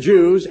 that's the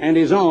Jews, and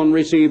his own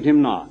received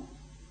him not.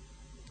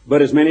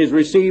 But as many as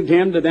received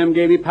him, to them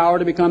gave he power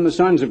to become the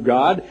sons of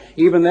God,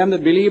 even them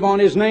that believe on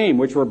his name,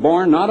 which were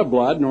born not of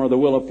blood, nor the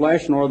will of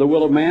flesh, nor the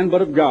will of man,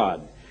 but of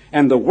God.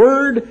 And the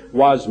Word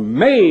was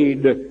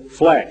made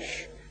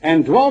flesh,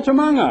 and dwelt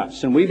among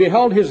us, and we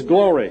beheld his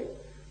glory.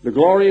 The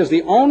glory is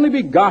the only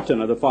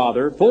begotten of the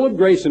Father, full of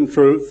grace and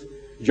truth.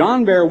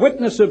 John bare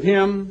witness of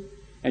him.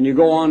 And you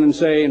go on and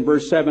say in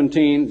verse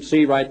 17,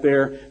 see right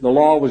there, the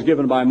law was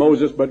given by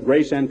Moses, but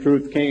grace and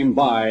truth came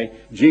by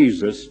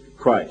Jesus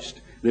Christ.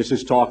 This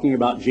is talking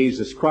about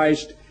Jesus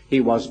Christ.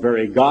 He was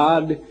very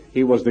God.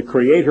 He was the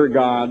Creator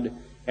God,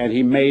 and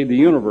he made the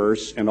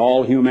universe and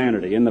all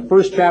humanity. In the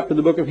first chapter of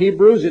the book of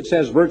Hebrews, it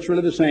says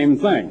virtually the same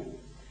thing.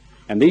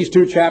 And these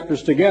two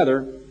chapters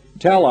together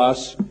tell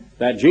us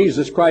that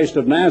Jesus Christ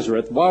of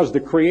Nazareth was the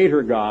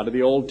Creator God of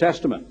the Old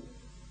Testament.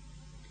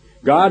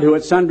 God, who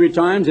at sundry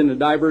times in a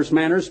diverse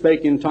manner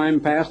spake in time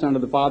past unto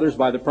the fathers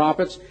by the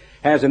prophets,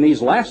 has in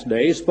these last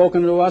days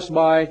spoken to us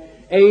by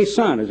a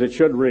Son, as it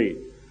should read,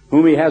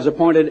 whom he has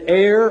appointed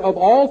heir of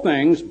all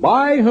things,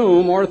 by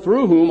whom or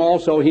through whom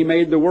also he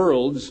made the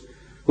worlds,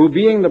 who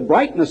being the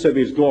brightness of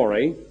his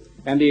glory,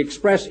 and the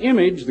express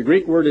image, the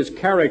Greek word is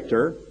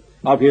character,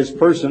 of his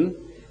person,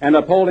 and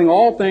upholding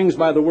all things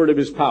by the word of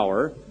his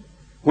power,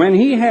 when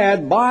he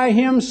had by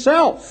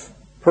himself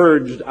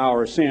purged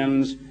our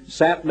sins,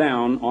 sat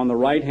down on the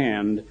right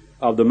hand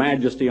of the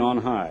Majesty on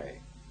high.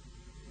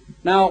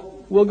 Now,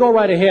 we'll go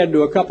right ahead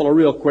to a couple of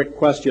real quick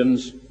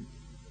questions.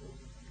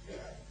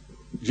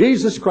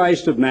 Jesus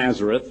Christ of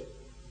Nazareth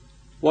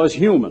was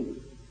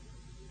human.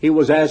 He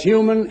was as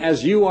human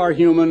as you are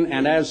human,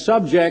 and as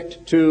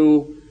subject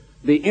to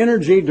the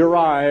energy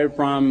derived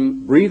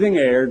from breathing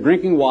air,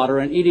 drinking water,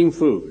 and eating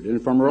food,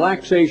 and from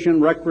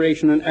relaxation,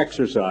 recreation, and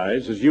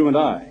exercise, as you and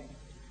I.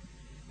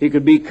 He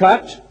could be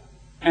cut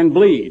and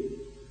bleed,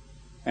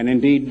 and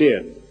indeed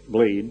did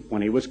bleed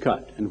when he was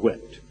cut and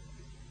whipped.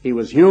 He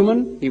was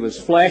human, he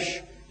was flesh,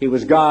 he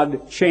was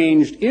God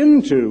changed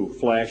into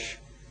flesh,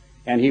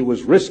 and he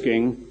was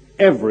risking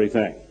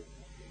everything.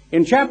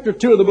 In chapter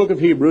 2 of the book of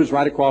Hebrews,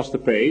 right across the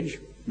page,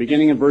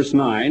 beginning in verse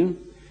 9,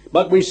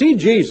 but we see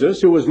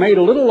Jesus, who was made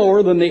a little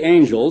lower than the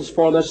angels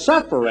for the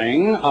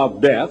suffering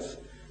of death,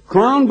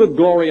 crowned with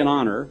glory and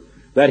honor,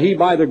 that he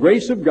by the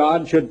grace of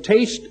God should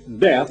taste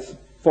death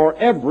for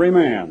every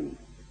man.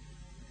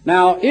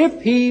 Now,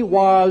 if he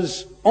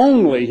was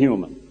only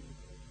human,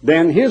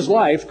 then his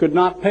life could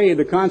not pay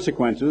the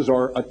consequences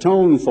or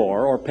atone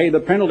for or pay the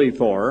penalty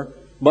for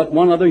but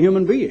one other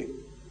human being.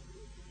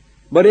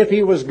 But if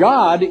he was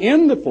God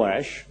in the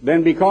flesh,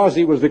 then because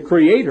he was the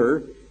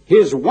Creator,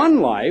 his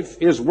one life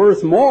is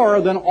worth more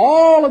than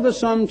all of the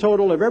sum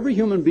total of every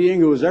human being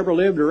who has ever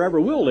lived or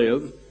ever will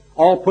live,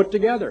 all put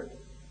together,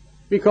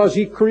 because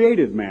he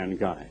created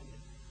mankind.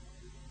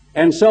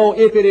 And so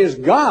if it is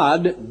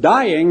God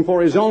dying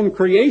for his own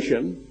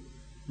creation,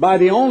 by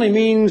the only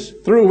means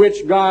through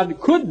which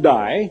God could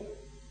die,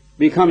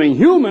 becoming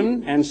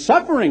human and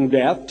suffering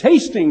death,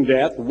 tasting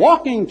death,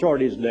 walking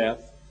toward his death,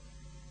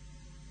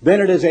 then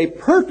it is a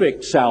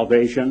perfect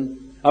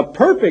salvation, a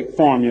perfect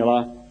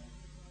formula,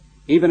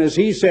 even as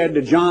he said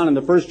to John in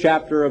the first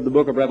chapter of the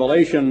book of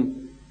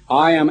Revelation,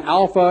 I am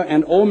Alpha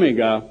and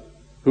Omega,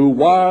 who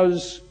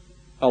was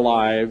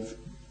alive,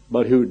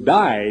 but who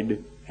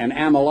died and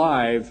am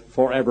alive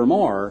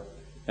forevermore.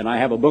 And I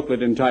have a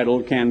booklet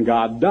entitled, Can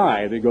God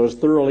Die? that goes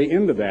thoroughly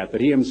into that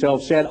he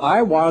himself said,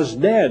 I was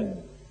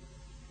dead.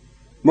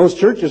 Most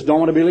churches don't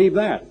want to believe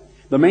that.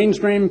 The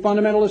mainstream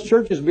fundamentalist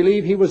churches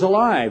believe he was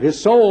alive. His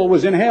soul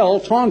was in hell,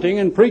 taunting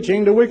and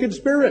preaching to wicked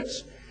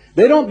spirits.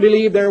 They don't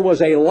believe there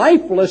was a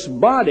lifeless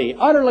body,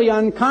 utterly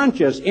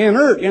unconscious,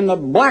 inert in the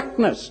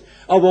blackness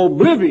of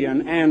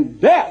oblivion and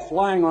death,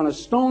 lying on a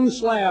stone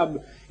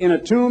slab in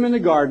a tomb in the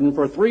garden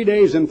for 3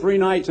 days and 3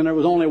 nights, and there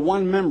was only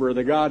one member of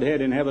the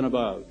Godhead in heaven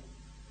above.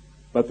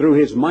 But through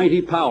his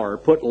mighty power,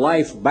 put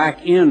life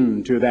back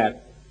into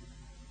that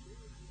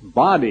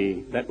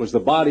body that was the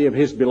body of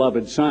his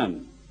beloved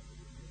Son,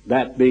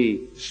 that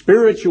the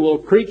spiritual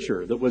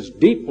creature that was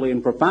deeply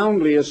and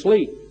profoundly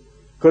asleep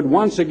could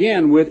once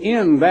again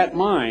within that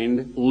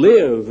mind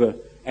live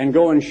and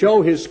go and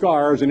show his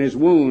scars and his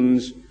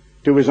wounds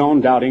to his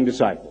own doubting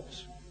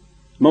disciples.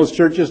 Most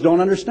churches don't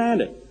understand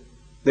it.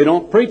 They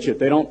don't preach it.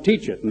 They don't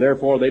teach it. And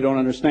therefore they don't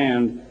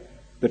understand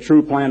the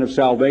true plan of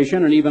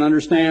salvation and even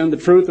understand the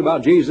truth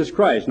about Jesus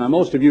Christ. Now,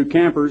 most of you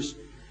campers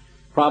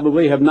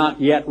probably have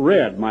not yet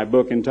read my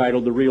book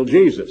entitled The Real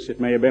Jesus. It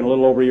may have been a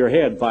little over your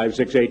head 5,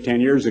 6, 8,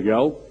 10 years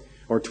ago,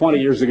 or 20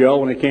 years ago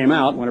when it came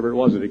out, whenever it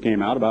was that it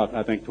came out, about,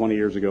 I think, 20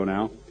 years ago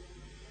now.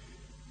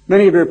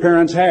 Many of your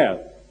parents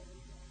have.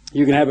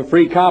 You can have a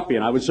free copy,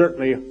 and I would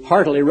certainly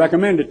heartily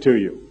recommend it to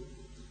you.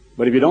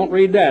 But if you don't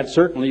read that,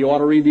 certainly you ought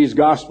to read these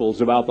Gospels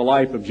about the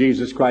life of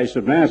Jesus Christ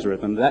of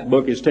Nazareth, and that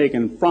book is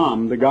taken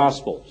from the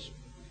Gospels.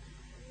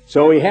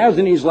 So he has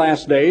in these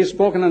last days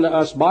spoken unto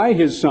us by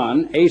his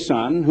Son, a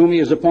Son, whom he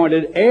has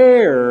appointed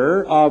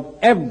heir of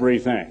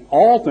everything,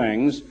 all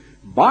things,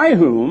 by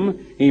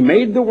whom he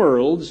made the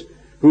worlds,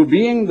 who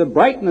being the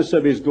brightness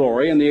of his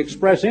glory and the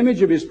express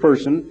image of his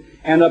person,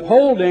 and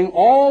upholding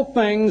all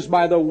things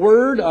by the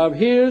word of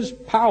his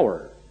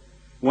power,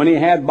 when he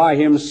had by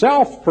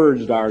himself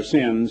purged our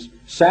sins,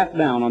 sat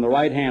down on the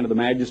right hand of the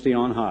Majesty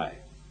on high.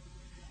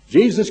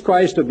 Jesus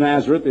Christ of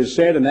Nazareth is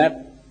said in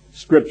that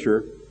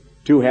scripture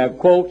to have,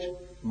 quote,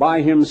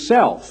 by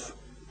himself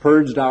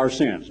purged our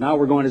sins. Now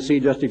we're going to see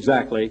just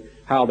exactly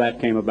how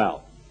that came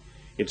about.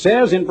 It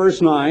says in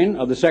verse 9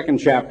 of the 2nd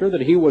chapter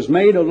that he was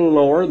made a little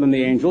lower than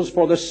the angels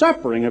for the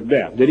suffering of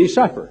death. Did he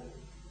suffer?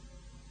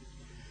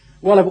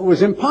 Well, if it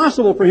was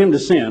impossible for him to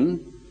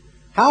sin,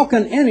 how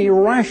can any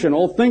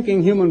rational,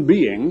 thinking human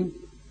being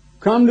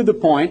come to the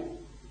point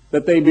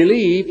that they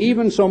believe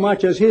even so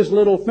much as his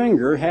little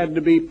finger had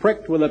to be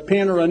pricked with a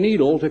pin or a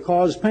needle to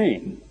cause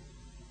pain?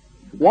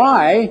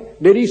 Why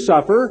did he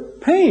suffer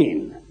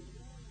pain?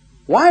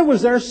 Why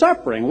was there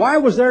suffering? Why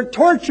was there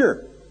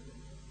torture?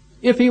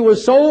 If he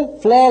was so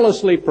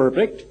flawlessly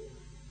perfect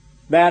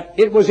that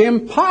it was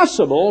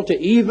impossible to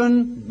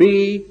even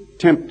be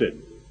tempted.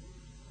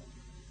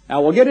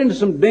 Now, we'll get into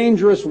some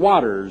dangerous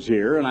waters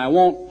here, and I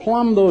won't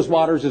plumb those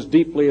waters as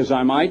deeply as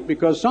I might,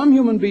 because some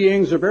human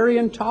beings are very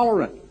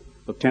intolerant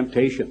of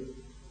temptation.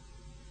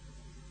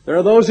 There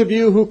are those of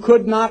you who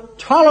could not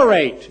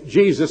tolerate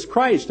Jesus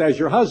Christ as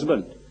your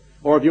husband.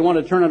 Or if you want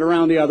to turn it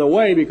around the other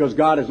way, because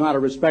God is not a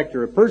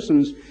respecter of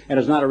persons and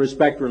is not a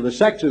respecter of the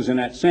sexes in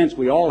that sense,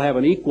 we all have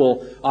an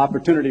equal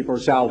opportunity for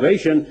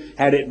salvation.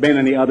 Had it been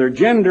any other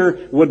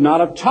gender, would not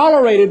have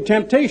tolerated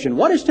temptation.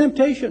 What is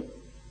temptation?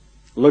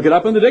 Look it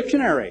up in the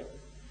dictionary.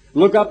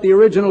 Look up the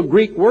original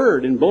Greek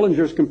word in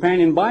Bullinger's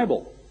Companion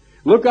Bible.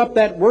 Look up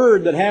that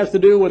word that has to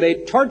do with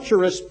a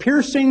torturous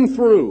piercing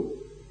through.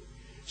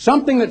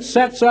 something that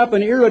sets up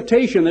an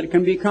irritation that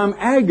can become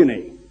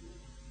agony.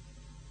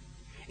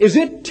 Is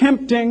it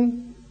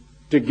tempting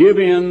to give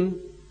in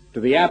to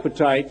the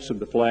appetites of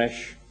the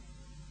flesh?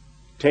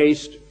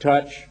 Taste,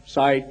 touch,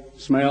 sight,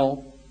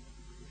 smell.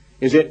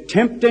 Is it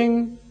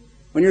tempting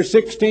when you're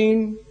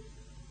 16?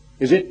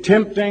 Is it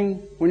tempting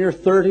when you're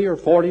 30 or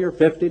 40 or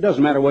 50? It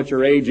doesn't matter what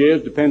your age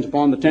is. Depends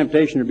upon the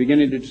temptation you're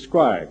beginning to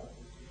describe.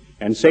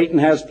 And Satan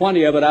has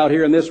plenty of it out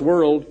here in this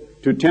world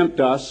to tempt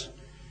us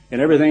in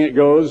everything that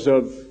goes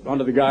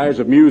under the guise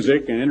of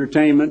music and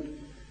entertainment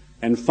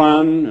and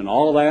fun and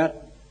all of that.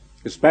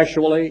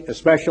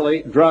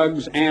 Especially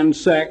drugs and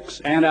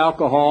sex and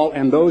alcohol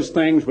and those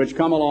things which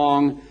come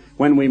along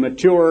when we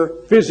mature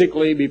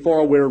physically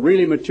before we're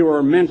really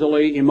mature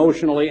mentally,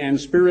 emotionally, and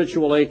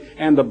spiritually,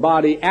 and the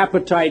body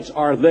appetites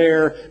are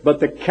there, but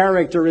the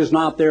character is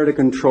not there to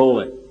control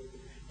it.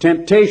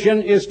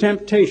 Temptation is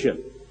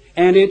temptation,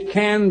 and it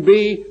can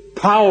be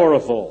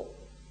powerful,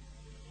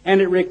 and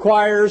it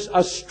requires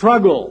a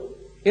struggle.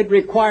 It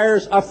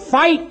requires a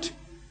fight.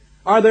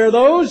 Are there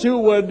those who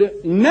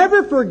would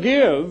never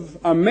forgive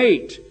a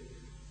mate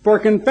for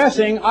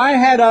confessing, "I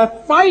had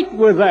a fight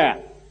with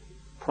that"?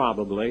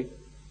 Probably.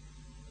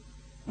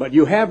 But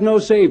you have no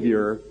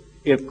Savior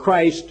if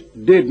Christ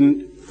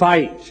didn't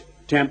fight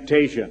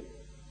temptation.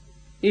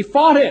 He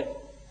fought it.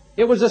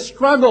 It was a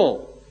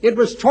struggle. It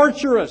was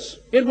torturous.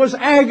 It was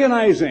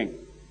agonizing.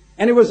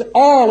 And it was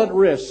all at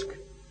risk,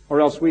 or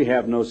else we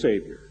have no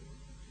Savior.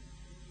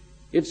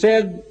 It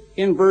said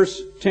in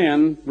verse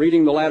 10,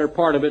 reading the latter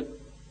part of it,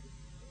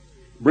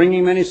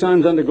 bringing many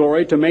sons unto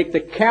glory, to make the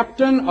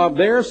captain of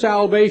their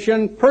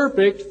salvation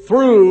perfect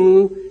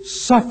through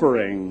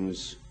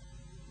sufferings.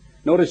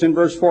 Notice in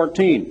verse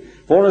 14,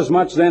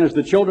 forasmuch then as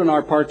the children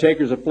are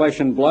partakers of flesh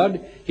and blood,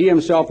 he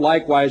himself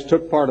likewise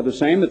took part of the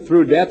same, that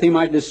through death he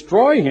might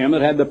destroy him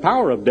that had the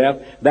power of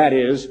death, that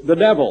is, the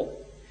devil.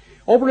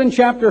 Over in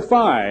chapter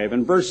 5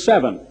 and verse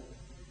 7,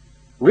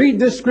 read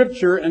this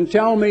scripture and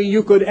tell me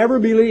you could ever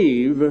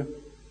believe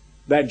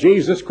that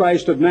Jesus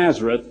Christ of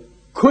Nazareth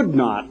could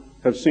not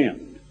have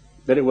sinned,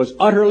 that it was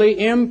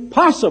utterly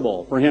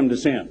impossible for him to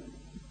sin.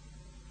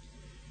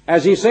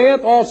 As he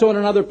saith also in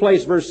another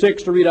place, verse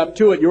 6, to read up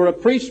to it, you're a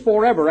priest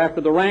forever after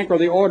the rank or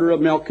the order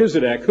of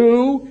Melchizedek,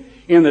 who,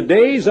 in the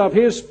days of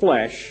his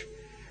flesh,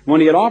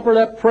 when he had offered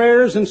up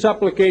prayers and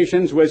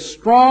supplications with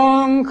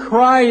strong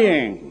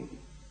crying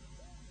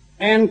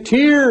and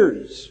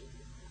tears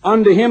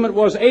unto him that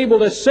was able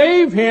to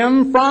save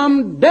him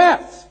from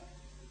death.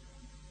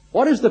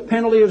 What is the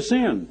penalty of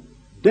sin?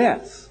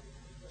 Death.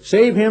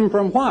 Save him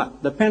from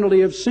what? The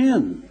penalty of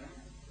sin.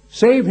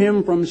 Save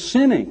him from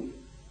sinning.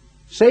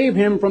 Save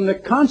him from the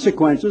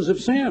consequences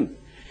of sin.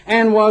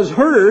 And was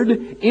heard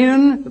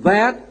in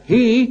that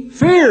he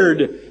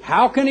feared.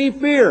 How can he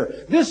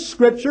fear? This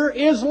scripture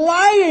is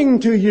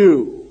lying to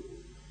you.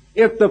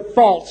 If the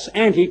false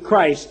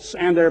antichrists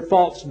and their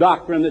false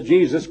doctrine that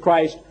Jesus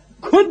Christ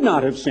could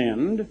not have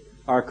sinned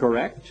are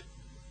correct,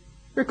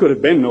 there could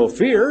have been no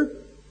fear.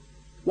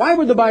 Why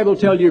would the Bible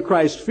tell you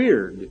Christ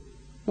feared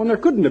when there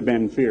couldn't have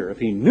been fear if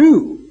he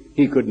knew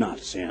he could not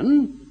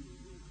sin?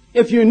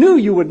 If you knew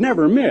you would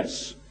never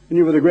miss, and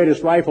you were the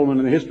greatest rifleman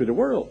in the history of the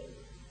world.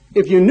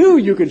 If you knew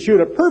you could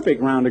shoot a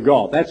perfect round of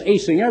golf, that's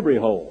acing every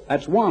hole.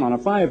 That's 1 on a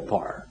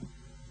 5-par,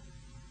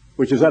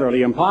 which is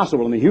utterly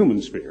impossible in the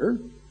human sphere.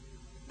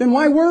 Then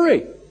why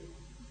worry?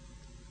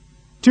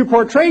 To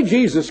portray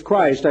Jesus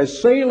Christ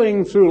as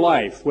sailing through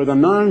life with a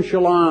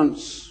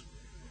nonchalance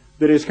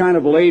that is kind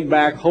of laid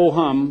back,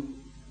 ho-hum,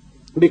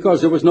 because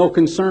there was no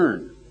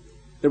concern.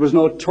 There was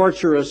no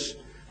torturous,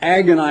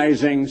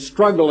 agonizing,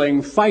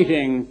 struggling,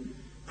 fighting,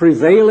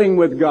 prevailing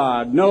with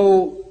God,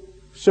 no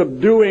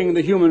subduing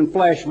the human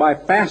flesh by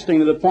fasting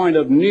to the point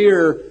of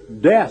near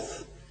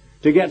death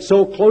to get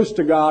so close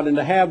to God and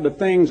to have the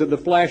things of the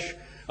flesh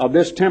of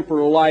this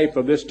temporal life,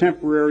 of this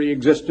temporary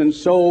existence,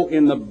 so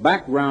in the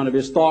background of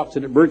his thoughts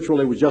that it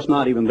virtually was just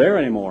not even there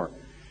anymore.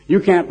 You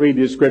can't read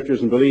these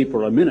scriptures and believe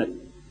for a minute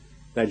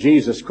that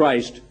Jesus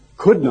Christ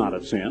could not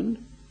have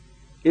sinned.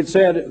 It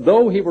said,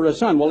 though he were a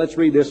son. Well, let's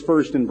read this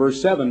first in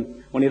verse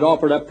 7. When he had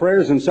offered up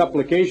prayers and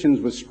supplications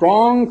with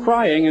strong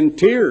crying and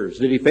tears.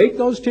 Did he fake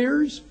those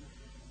tears?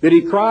 Did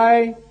he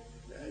cry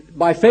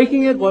by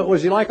faking it?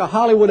 Was he like a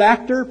Hollywood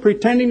actor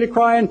pretending to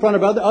cry in front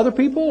of other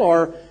people?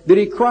 Or did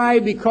he cry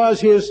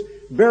because his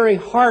very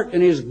heart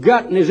and his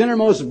gut and his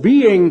innermost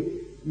being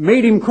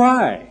made him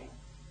cry?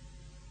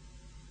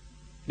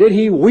 Did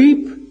he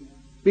weep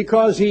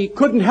because he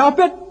couldn't help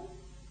it?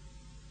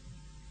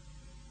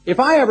 If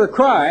I ever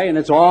cry, and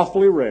it's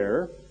awfully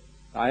rare,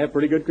 I have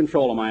pretty good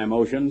control of my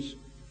emotions,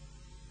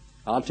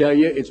 I'll tell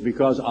you it's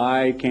because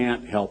I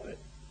can't help it.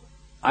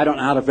 I don't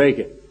know how to fake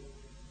it.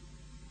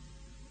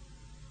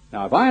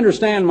 Now, if I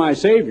understand my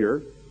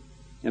Savior,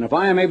 and if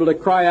I am able to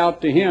cry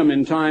out to him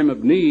in time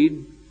of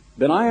need,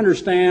 then I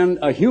understand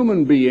a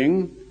human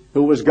being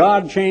who was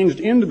God changed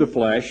into the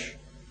flesh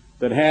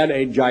that had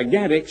a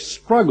gigantic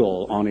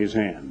struggle on his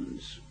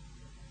hands.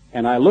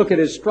 And I look at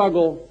his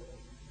struggle,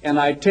 and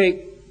I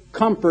take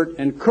comfort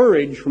and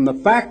courage from the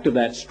fact of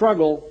that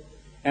struggle,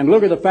 And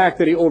look at the fact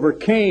that he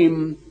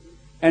overcame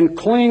and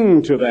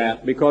cling to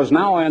that, because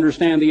now I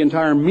understand the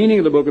entire meaning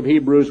of the book of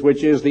Hebrews,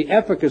 which is the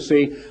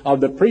efficacy of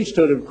the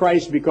priesthood of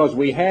Christ, because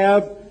we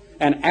have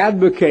an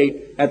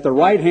advocate at the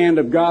right hand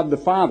of God the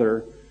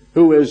Father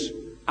who is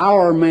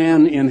our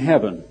man in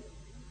heaven,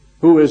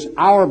 who is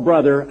our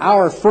brother,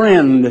 our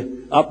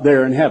friend up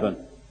there in heaven,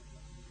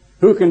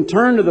 who can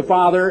turn to the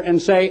Father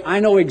and say, I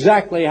know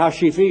exactly how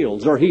she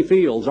feels, or he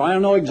feels, or I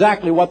know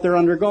exactly what they're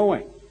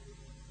undergoing.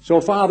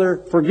 So Father,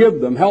 forgive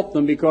them, help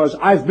them, because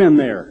I've been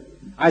there.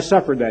 I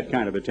suffered that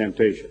kind of a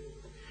temptation.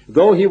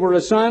 Though he were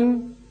a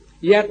son,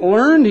 yet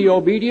learned he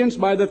obedience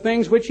by the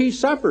things which he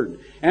suffered.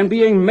 And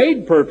being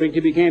made perfect,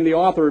 he became the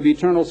author of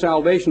eternal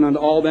salvation unto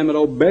all them that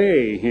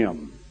obey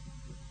him.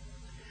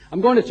 I'm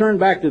going to turn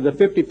back to the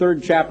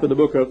 53rd chapter of the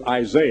book of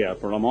Isaiah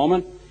for a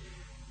moment.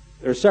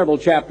 There are several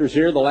chapters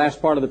here. The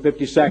last part of the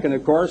 52nd,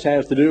 of course,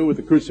 has to do with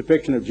the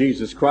crucifixion of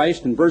Jesus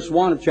Christ. In verse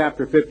 1 of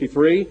chapter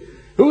 53,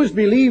 who has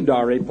believed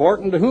our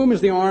report, and to whom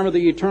is the arm of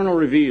the eternal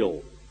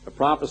revealed? A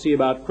prophecy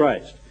about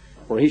Christ.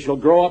 For he shall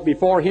grow up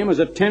before him as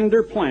a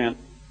tender plant,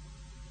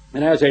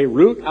 and as a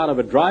root out of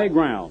a dry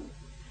ground.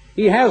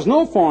 He has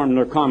no form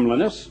nor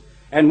comeliness,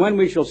 and when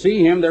we shall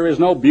see him, there is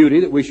no beauty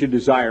that we should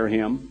desire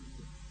him.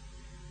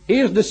 He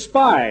is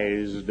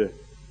despised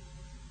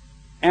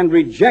and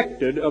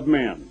rejected of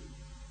men,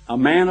 a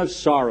man of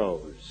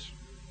sorrows,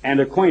 and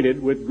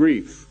acquainted with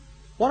grief.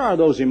 What are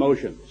those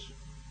emotions?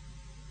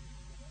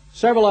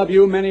 Several of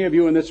you, many of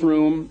you in this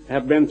room,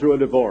 have been through a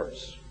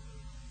divorce.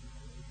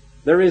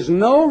 There is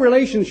no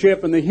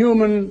relationship in the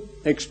human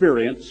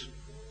experience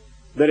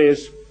that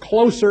is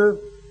closer,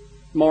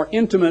 more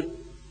intimate,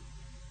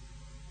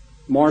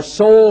 more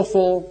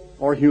soulful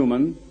or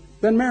human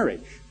than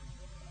marriage.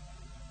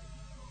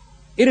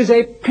 It is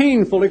a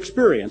painful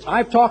experience.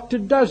 I've talked to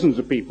dozens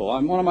of people.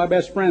 One of my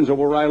best friends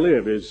over where I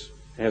live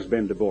has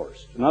been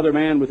divorced. Another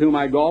man with whom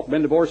I golf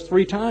been divorced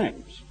 3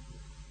 times.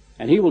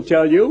 And he will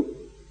tell you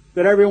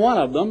that every one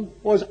of them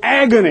was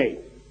agony.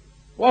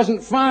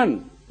 Wasn't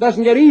fun.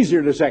 Doesn't get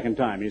easier the second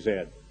time, he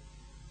said.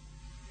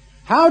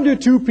 How do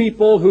two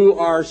people who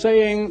are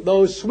saying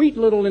those sweet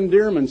little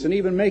endearments and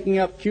even making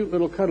up cute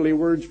little cuddly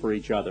words for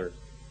each other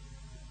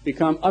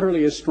become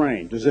utterly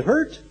estranged? Does it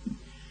hurt?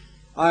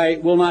 I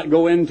will not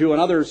go into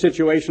another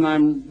situation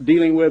I'm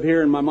dealing with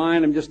here in my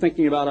mind. I'm just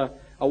thinking about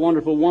a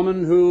wonderful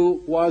woman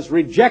who was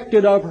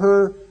rejected of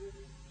her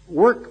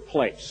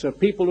workplace, of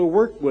people who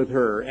worked with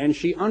her, and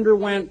she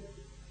underwent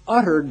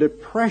utter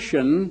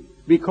depression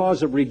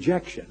because of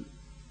rejection.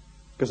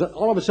 Because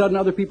all of a sudden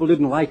other people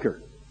didn't like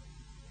her.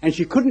 And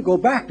she couldn't go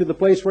back to the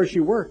place where she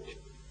worked.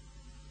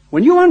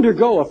 When you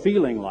undergo a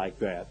feeling like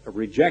that, of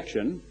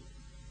rejection,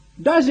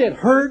 does it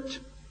hurt?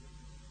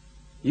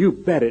 You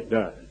bet it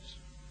does.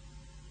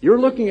 You're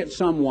looking at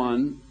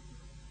someone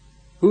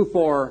who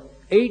for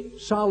 8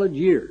 solid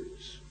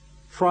years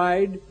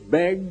tried,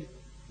 begged,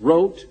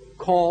 wrote,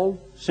 called,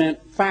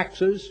 sent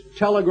faxes,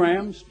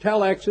 telegrams,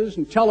 telexes,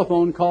 and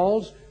telephone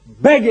calls,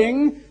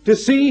 begging to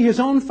see his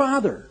own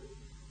father.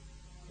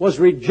 Was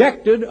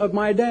rejected of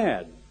my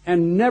dad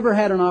and never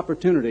had an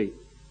opportunity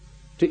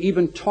to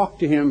even talk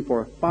to him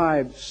for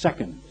 5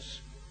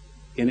 seconds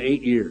in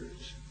 8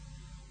 years.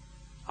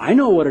 I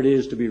know what it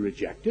is to be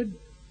rejected.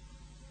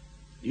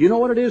 Do you know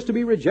what it is to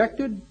be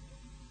rejected?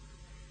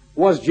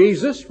 Was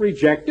Jesus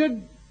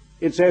rejected?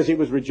 It says he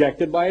was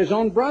rejected by his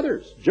own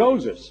brothers,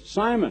 Joseph,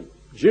 Simon,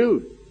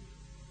 Jude,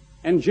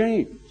 and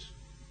James.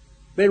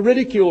 They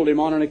ridiculed him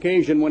on an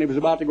occasion when he was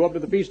about to go up to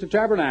the Feast of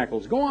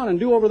Tabernacles. Go on and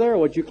do over there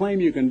what you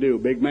claim you can do,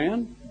 big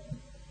man.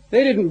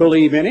 They didn't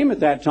believe in him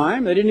at that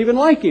time. They didn't even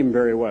like him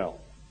very well.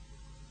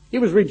 He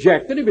was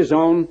rejected of his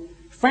own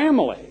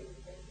family.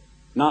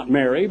 Not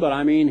Mary, but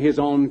I mean his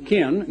own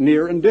kin,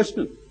 near and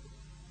distant.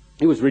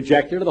 He was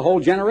rejected of the whole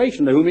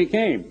generation to whom he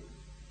came.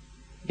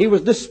 He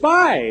was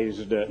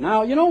despised.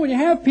 Now, you know, when you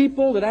have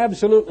people that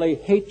absolutely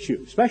hate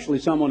you, especially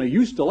someone who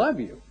used to love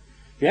you,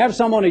 if you have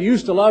someone who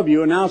used to love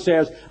you and now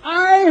says,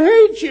 I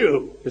hate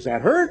you, does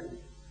that hurt?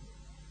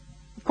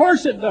 Of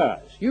course it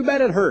does. You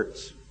bet it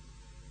hurts.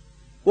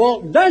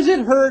 Well, does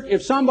it hurt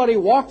if somebody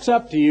walks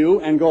up to you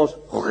and goes,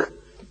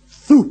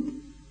 thoop,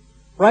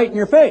 right in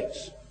your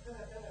face?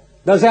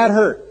 Does that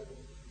hurt?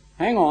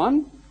 Hang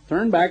on.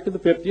 Turn back to the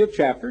 50th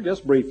chapter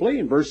just briefly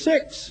in verse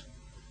 6.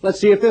 Let's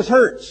see if this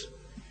hurts.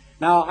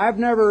 Now, I've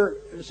never,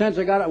 since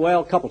I got it,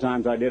 well, a couple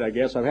times I did, I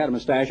guess. I've had a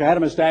mustache. I had a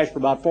mustache for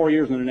about 4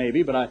 years in the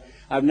Navy, but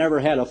I've never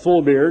had a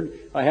full beard.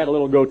 I had a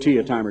little goatee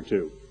a time or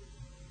two.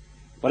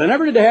 But I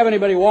never did have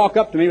anybody walk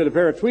up to me with a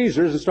pair of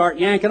tweezers and start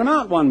yanking them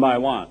out one by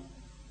one.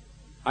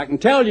 I can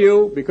tell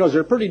you, because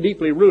they're pretty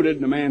deeply rooted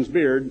in a man's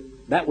beard,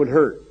 that would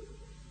hurt.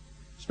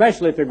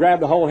 Especially if they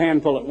grabbed a whole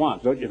handful at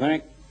once, don't you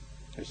think?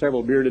 There's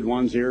several bearded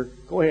ones here.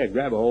 Go ahead,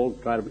 grab a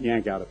hold, try to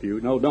yank out a few.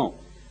 No, don't.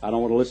 I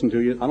don't want to listen to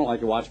you. I don't like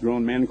to watch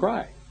grown men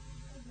cry.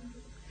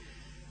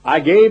 I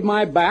gave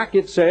my back,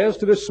 it says,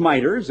 to the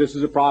smiters. This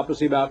is a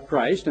prophecy about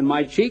Christ. And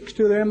my cheeks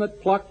to them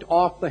that plucked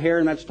off the hair.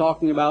 And that's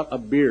talking about a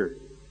beard.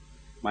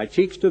 My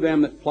cheeks to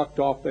them that plucked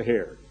off the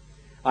hair.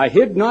 I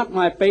hid not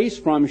my face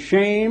from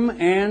shame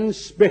and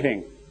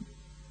spitting.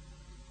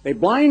 They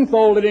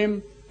blindfolded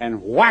him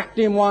and whacked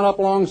him one up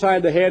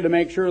alongside the head to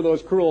make sure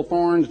those cruel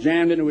thorns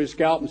jammed into his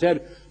scalp and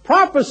said,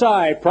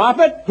 "Prophesy,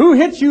 prophet, who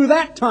hit you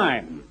that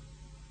time?"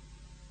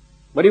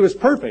 But he was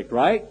perfect,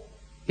 right?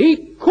 He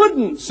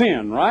couldn't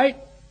sin, right?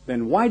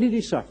 Then why did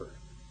he suffer?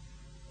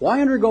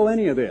 Why undergo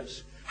any of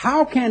this?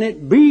 How can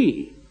it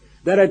be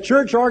that a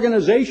church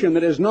organization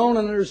that has known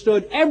and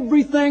understood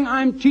everything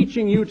I'm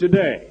teaching you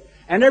today,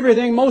 and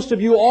everything most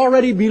of you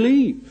already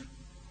believe,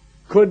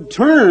 could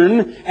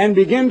turn and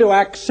begin to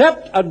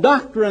accept a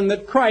doctrine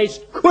that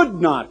Christ could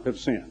not have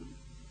sinned?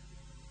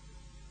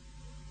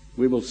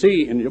 We will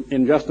see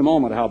in just a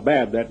moment how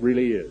bad that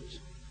really is.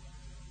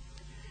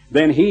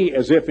 Then he,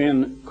 as if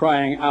in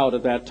crying out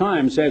at that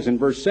time, says in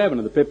verse 7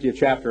 of the 50th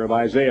chapter of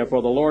Isaiah,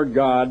 "For the Lord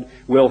God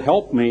will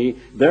help me,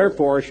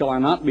 therefore shall I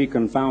not be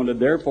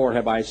confounded. Therefore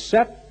have I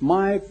set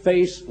my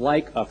face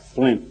like a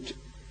flint,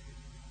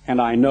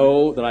 and I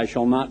know that I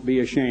shall not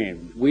be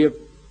ashamed." We have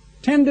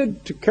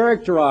tended to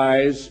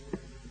characterize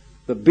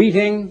the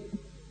beating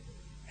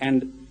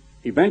and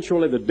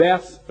eventually the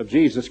death of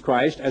Jesus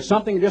Christ as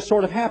something that just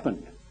sort of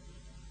happened.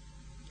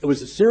 It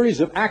was a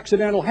series of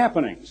accidental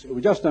happenings. It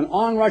was just an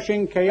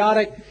onrushing,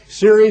 chaotic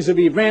series of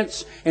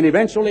events, and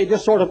eventually it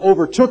just sort of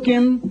overtook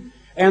him,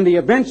 and the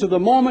events of the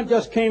moment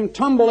just came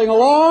tumbling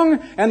along,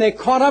 and they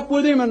caught up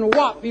with him, and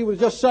whop, he was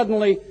just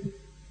suddenly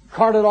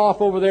carted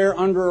off over there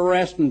under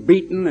arrest and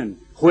beaten and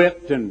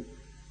whipped, and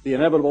the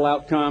inevitable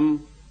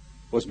outcome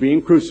was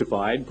being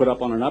crucified, put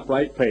up on an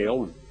upright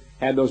pale, and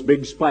had those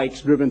big spikes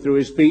driven through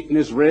his feet and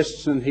his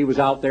wrists, and he was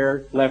out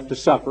there left to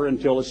suffer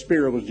until a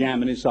spear was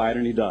jammed in his side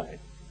and he died.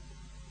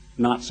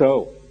 Not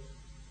so.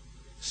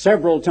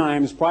 Several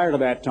times prior to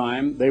that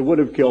time, they would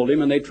have killed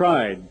him, and they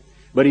tried.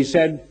 But he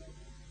said,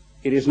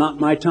 "It is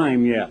not my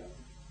time yet."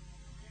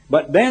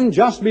 But then,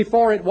 just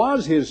before it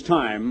was his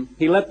time,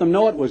 he let them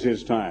know it was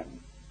his time.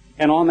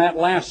 And on that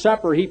Last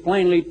Supper, he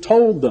plainly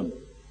told them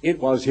it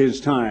was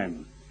his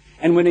time.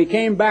 And when he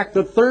came back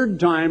the third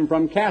time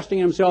from casting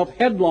himself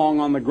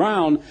headlong on the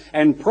ground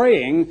and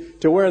praying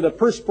to where the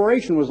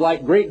perspiration was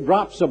like great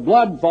drops of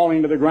blood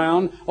falling to the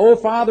ground, "Oh,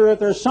 Father, if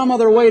there's some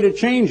other way to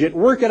change it,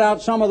 work it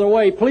out some other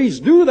way, please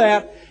do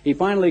that," he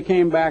finally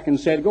came back and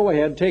said, "Go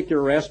ahead, take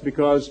your rest,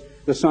 because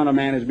the Son of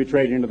Man is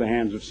betrayed into the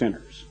hands of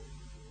sinners."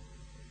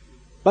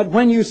 But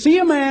when you see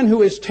a man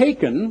who is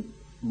taken,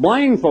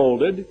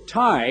 blindfolded,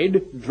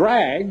 tied,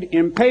 dragged,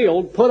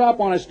 impaled, put up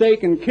on a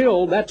stake and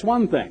killed, that's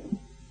one thing.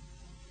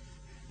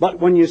 But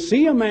when you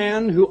see a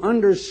man who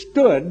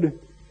understood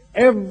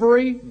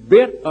every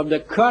bit of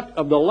the cut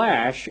of the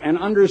lash and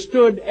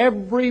understood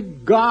every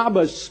gob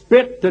of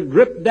spit to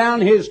drip down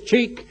his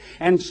cheek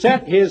and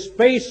set his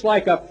face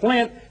like a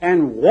flint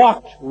and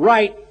walked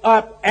right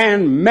up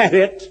and met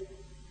it,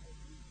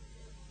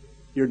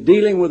 you're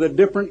dealing with a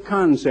different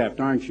concept,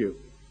 aren't you?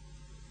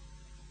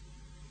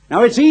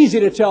 Now, it's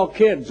easy to tell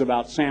kids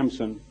about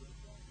Samson.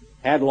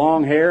 Had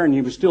long hair and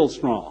he was still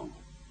strong.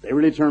 They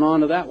really turn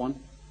on to that one.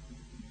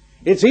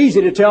 It's easy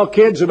to tell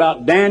kids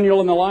about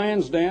Daniel in the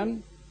lion's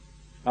den,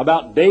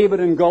 about David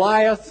and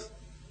Goliath,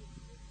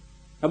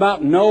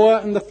 about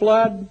Noah and the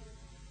flood.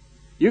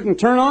 You can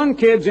turn on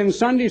kids in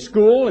Sunday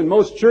school in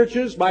most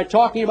churches by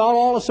talking about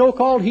all the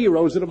so-called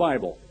heroes of the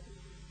Bible.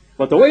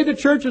 But the way the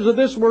churches of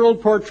this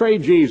world portray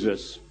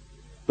Jesus,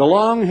 the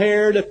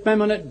long-haired,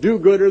 effeminate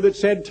do-gooder that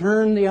said,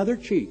 "Turn the other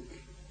cheek,"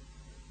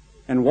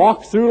 and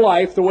walked through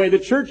life the way the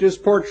churches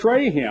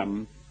portray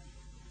him,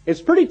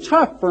 it's pretty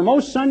tough for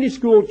most Sunday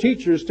school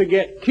teachers to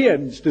get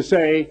kids to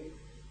say,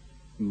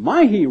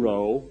 "My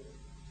hero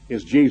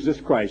is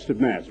Jesus Christ of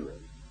Nazareth."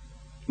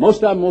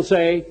 Most of them will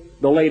say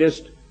the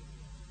latest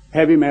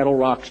heavy metal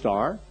rock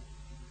star,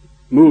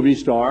 movie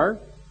star,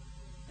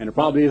 and it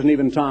probably isn't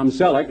even Tom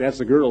Selleck. That's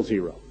the girl's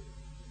hero.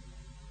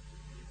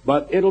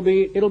 But it'll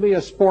be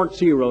a sports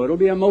hero. It'll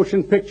be a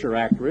motion picture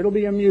actor. It'll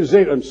be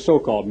a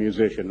so-called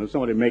musician,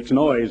 somebody who makes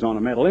noise on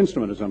a metal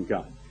instrument of some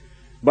kind.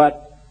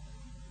 But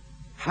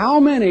how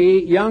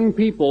many young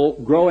people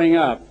growing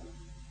up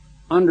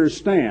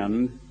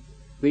understand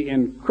the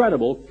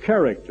incredible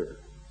character,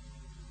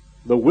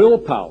 the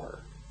willpower,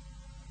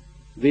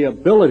 the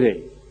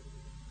ability,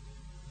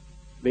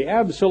 the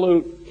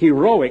absolute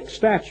heroic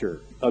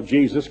stature of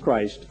Jesus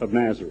Christ of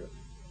Nazareth?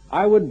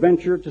 I would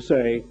venture to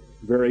say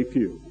very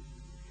few.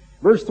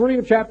 Verse 3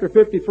 of chapter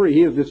 53,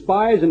 "He is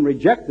despised and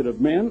rejected of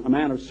men, a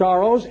man of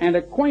sorrows, and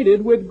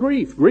acquainted with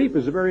grief." Grief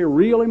is a very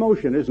real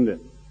emotion, isn't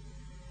it?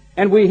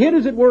 "And we hid,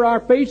 as it were,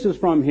 our faces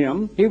from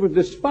him. He was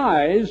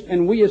despised,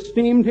 and we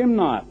esteemed him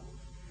not.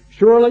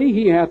 Surely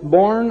he hath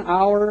borne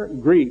our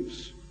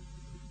griefs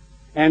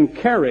and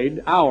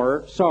carried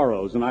our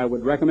sorrows." And I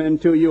would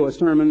recommend to you a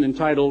sermon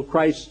entitled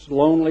 "Christ's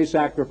Lonely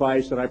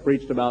Sacrifice" that I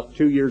preached about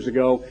 2 years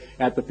ago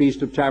at the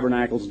Feast of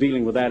Tabernacles,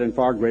 dealing with that in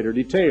far greater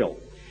detail.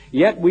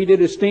 "Yet we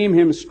did esteem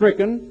him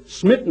stricken,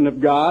 smitten of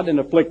God, and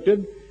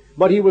afflicted,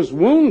 but he was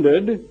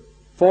wounded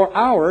for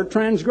our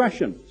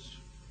transgressions.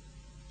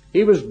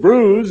 He was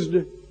bruised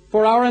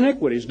for our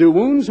iniquities." Do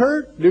wounds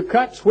hurt? Do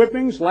cuts,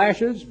 whippings,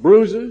 lashes,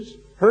 bruises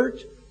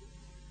hurt.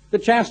 The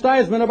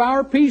chastisement of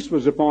our peace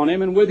was upon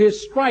him, and with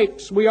his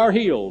stripes we are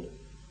healed.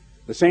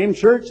 The same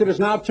church that is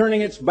now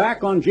turning its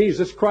back on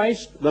Jesus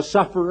Christ, the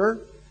sufferer,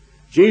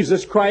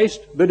 Jesus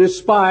Christ, the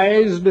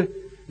despised,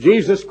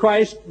 Jesus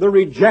Christ, the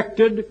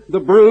rejected, the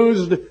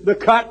bruised, the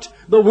cut,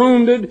 the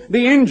wounded,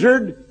 the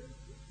injured,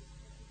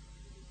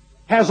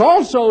 has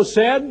also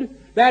said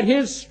that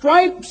his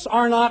stripes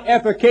are not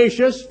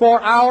efficacious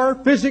for our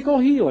physical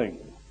healing.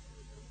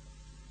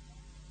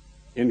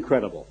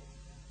 Incredible.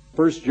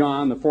 1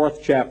 John, the 4th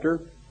chapter,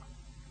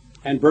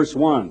 and verse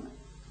 1.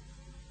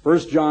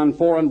 1 John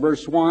 4 and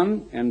verse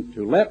 1, and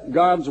to let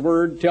God's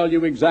Word tell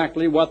you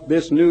exactly what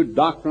this new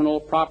doctrinal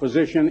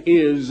proposition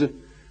is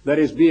that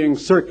is being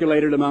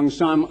circulated among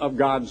some of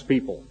God's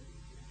people.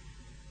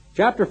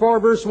 Chapter 4,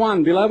 verse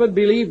 1, Beloved,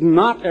 believe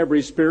not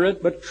every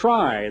spirit, but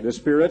try the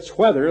spirits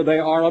whether they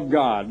are of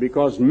God,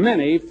 because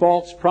many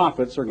false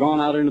prophets are gone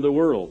out into the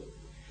world.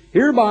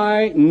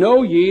 Hereby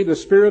know ye the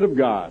Spirit of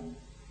God.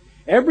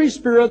 Every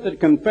spirit that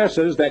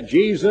confesses that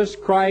Jesus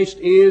Christ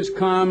is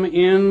come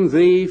in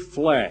the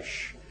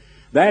flesh,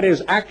 that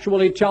is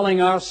actually telling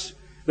us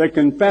that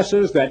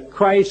confesses that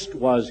Christ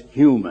was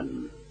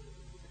human,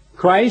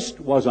 Christ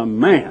was a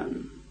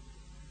man,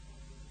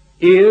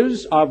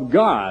 is of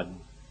God.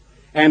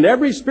 And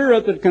every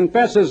spirit that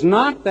confesses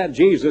not that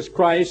Jesus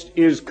Christ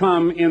is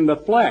come in the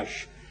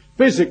flesh,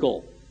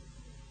 physical,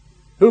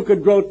 who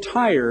could grow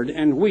tired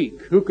and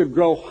weak, who could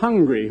grow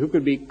hungry, who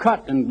could be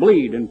cut and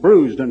bleed and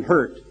bruised and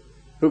hurt,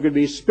 who could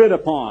be spit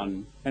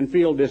upon and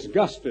feel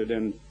disgusted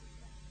and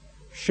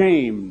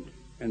shamed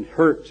and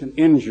hurt and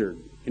injured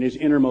in his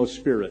innermost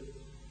spirit.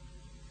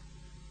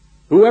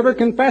 Whoever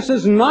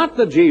confesses not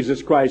that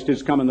Jesus Christ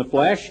is come in the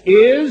flesh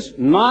is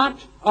not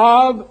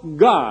of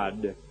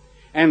God.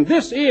 And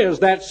this is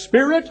that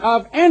spirit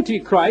of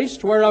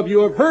Antichrist, whereof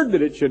you have heard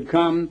that it should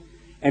come,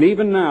 and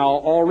even now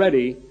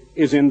already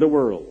is in the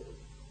world.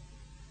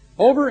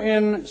 Over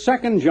in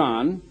 2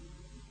 John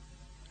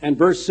and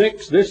verse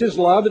 6, this is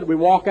love, that we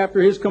walk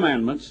after his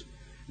commandments.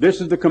 This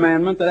is the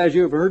commandment that, as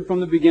you have heard from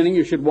the beginning,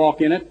 you should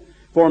walk in it.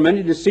 For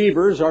many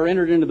deceivers are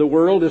entered into the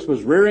world. This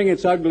was rearing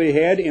its ugly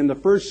head in the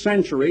first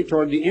century,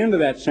 toward the end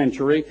of that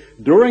century,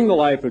 during the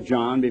life of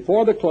John,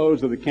 before the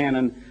close of the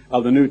canon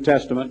of the New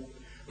Testament,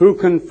 who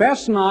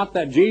confess not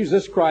that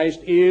Jesus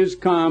Christ is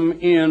come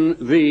in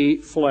the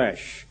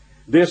flesh.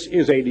 This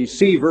is a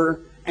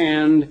deceiver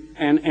and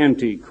an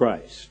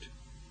antichrist.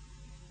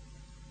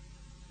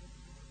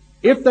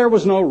 If there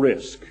was no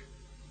risk,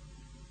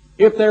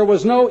 if there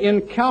was no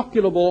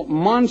incalculable,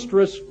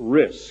 monstrous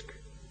risk,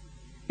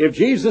 if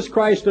Jesus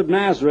Christ of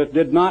Nazareth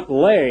did not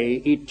lay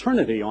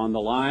eternity on the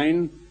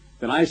line,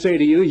 then I say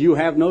to you, you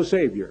have no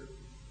Savior.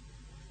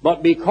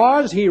 But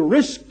because he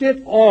risked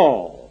it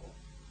all,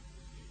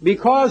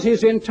 because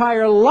his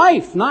entire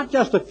life, not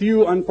just a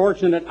few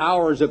unfortunate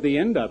hours at the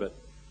end of it,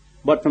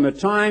 but from the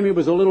time he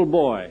was a little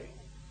boy,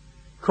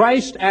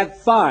 Christ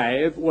at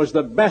 5 was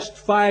the best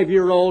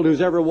 5-year-old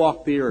who's ever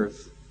walked the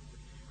earth.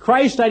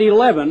 Christ at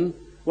 11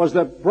 was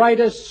the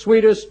brightest,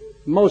 sweetest,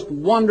 most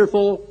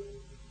wonderful,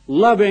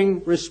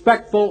 loving,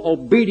 respectful,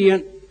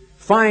 obedient,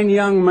 fine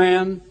young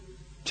man,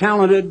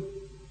 talented,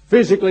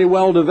 physically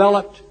well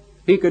developed.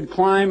 He could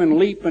climb and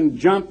leap and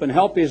jump and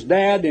help his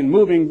dad in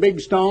moving big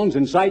stones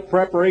and site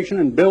preparation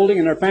and building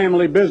in their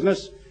family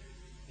business.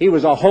 He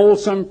was a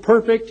wholesome,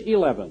 perfect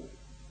 11.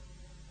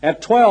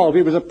 At 12,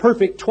 he was a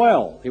perfect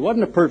 12. He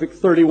wasn't a perfect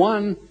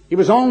 31. He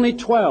was only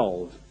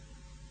 12.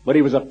 But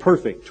he was a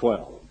perfect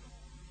 12.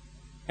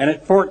 And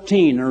at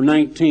 14 or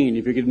 19,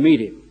 if you could meet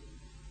him,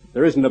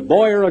 there isn't a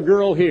boy or a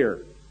girl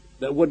here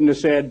that wouldn't have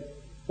said,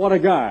 what a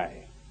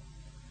guy.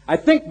 I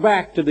think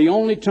back to the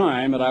only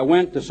time that I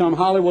went to some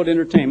Hollywood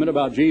entertainment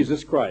about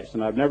Jesus Christ,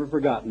 and I've never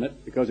forgotten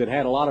it because it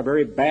had a lot of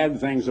very bad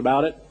things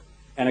about it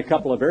and a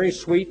couple of very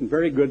sweet and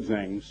very good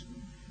things,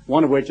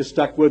 one of which has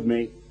stuck with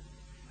me,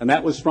 and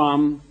that was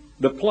from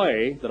the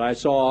play that I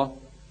saw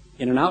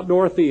in an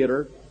outdoor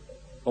theater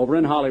over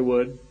in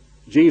Hollywood,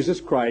 Jesus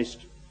Christ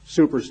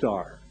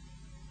Superstar.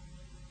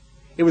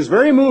 It was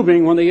very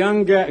moving when the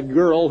young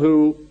girl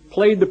who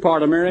played the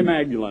part of Mary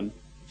Magdalene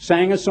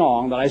sang a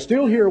song that I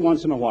still hear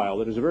once in a while.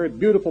 That is a very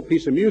beautiful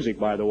piece of music,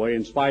 by the way,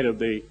 in spite of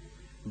the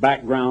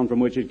background from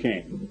which it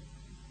came.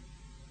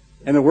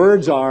 And the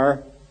words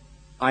are,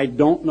 I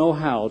don't know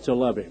how to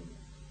love him.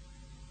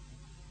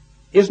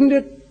 Isn't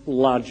it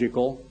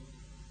logical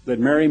that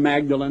Mary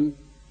Magdalene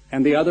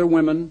and the other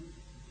women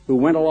who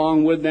went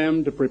along with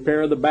them to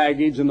prepare the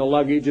baggage and the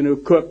luggage and who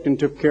cooked and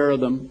took care of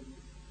them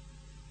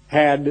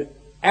had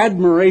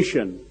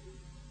admiration,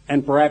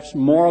 and perhaps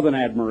more than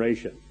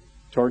admiration,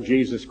 toward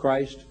Jesus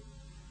Christ?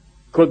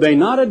 Could they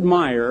not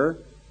admire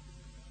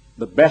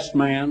the best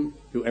man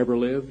who ever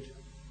lived?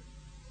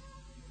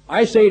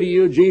 I say to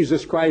you,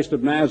 Jesus Christ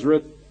of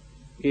Nazareth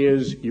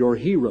is your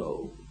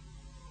hero.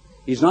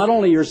 He's not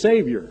only your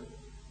Savior,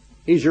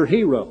 he's your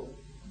hero.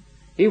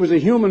 He was a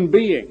human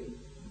being.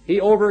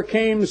 He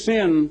overcame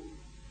sin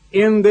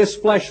in this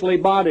fleshly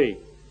body.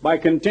 by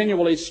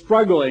continually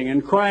struggling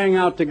and crying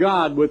out to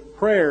God with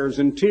prayers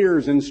and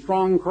tears and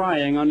strong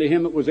crying unto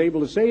him that was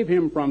able to save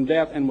him from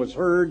death, and was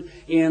heard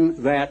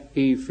in that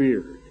he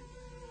feared.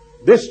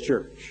 This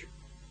church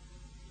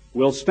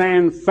will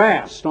stand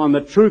fast on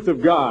the truth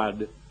of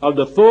God, of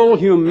the full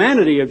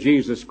humanity of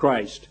Jesus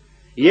Christ.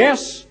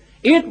 Yes,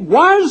 it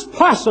was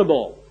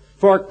possible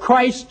for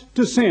Christ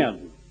to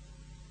sin,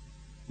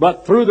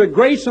 but through the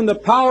grace and the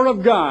power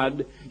of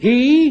God,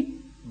 he,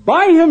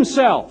 by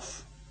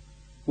himself,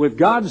 with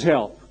God's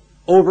help,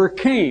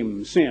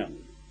 overcame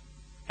sin,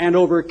 and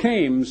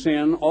overcame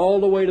sin all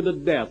the way to the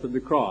death of the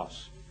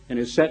cross, and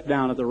is set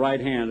down at the right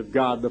hand of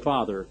God the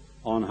Father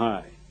on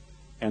high,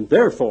 and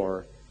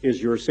therefore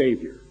is your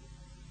Savior.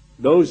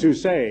 Those who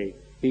say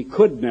he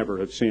could never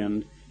have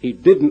sinned, he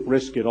didn't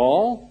risk it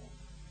all,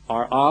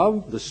 are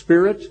of the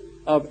spirit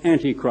of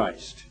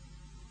Antichrist.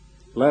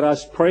 Let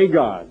us pray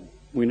God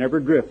we never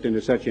drift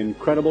into such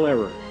incredible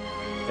error,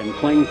 and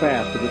cling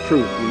fast to the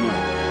truth we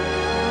know.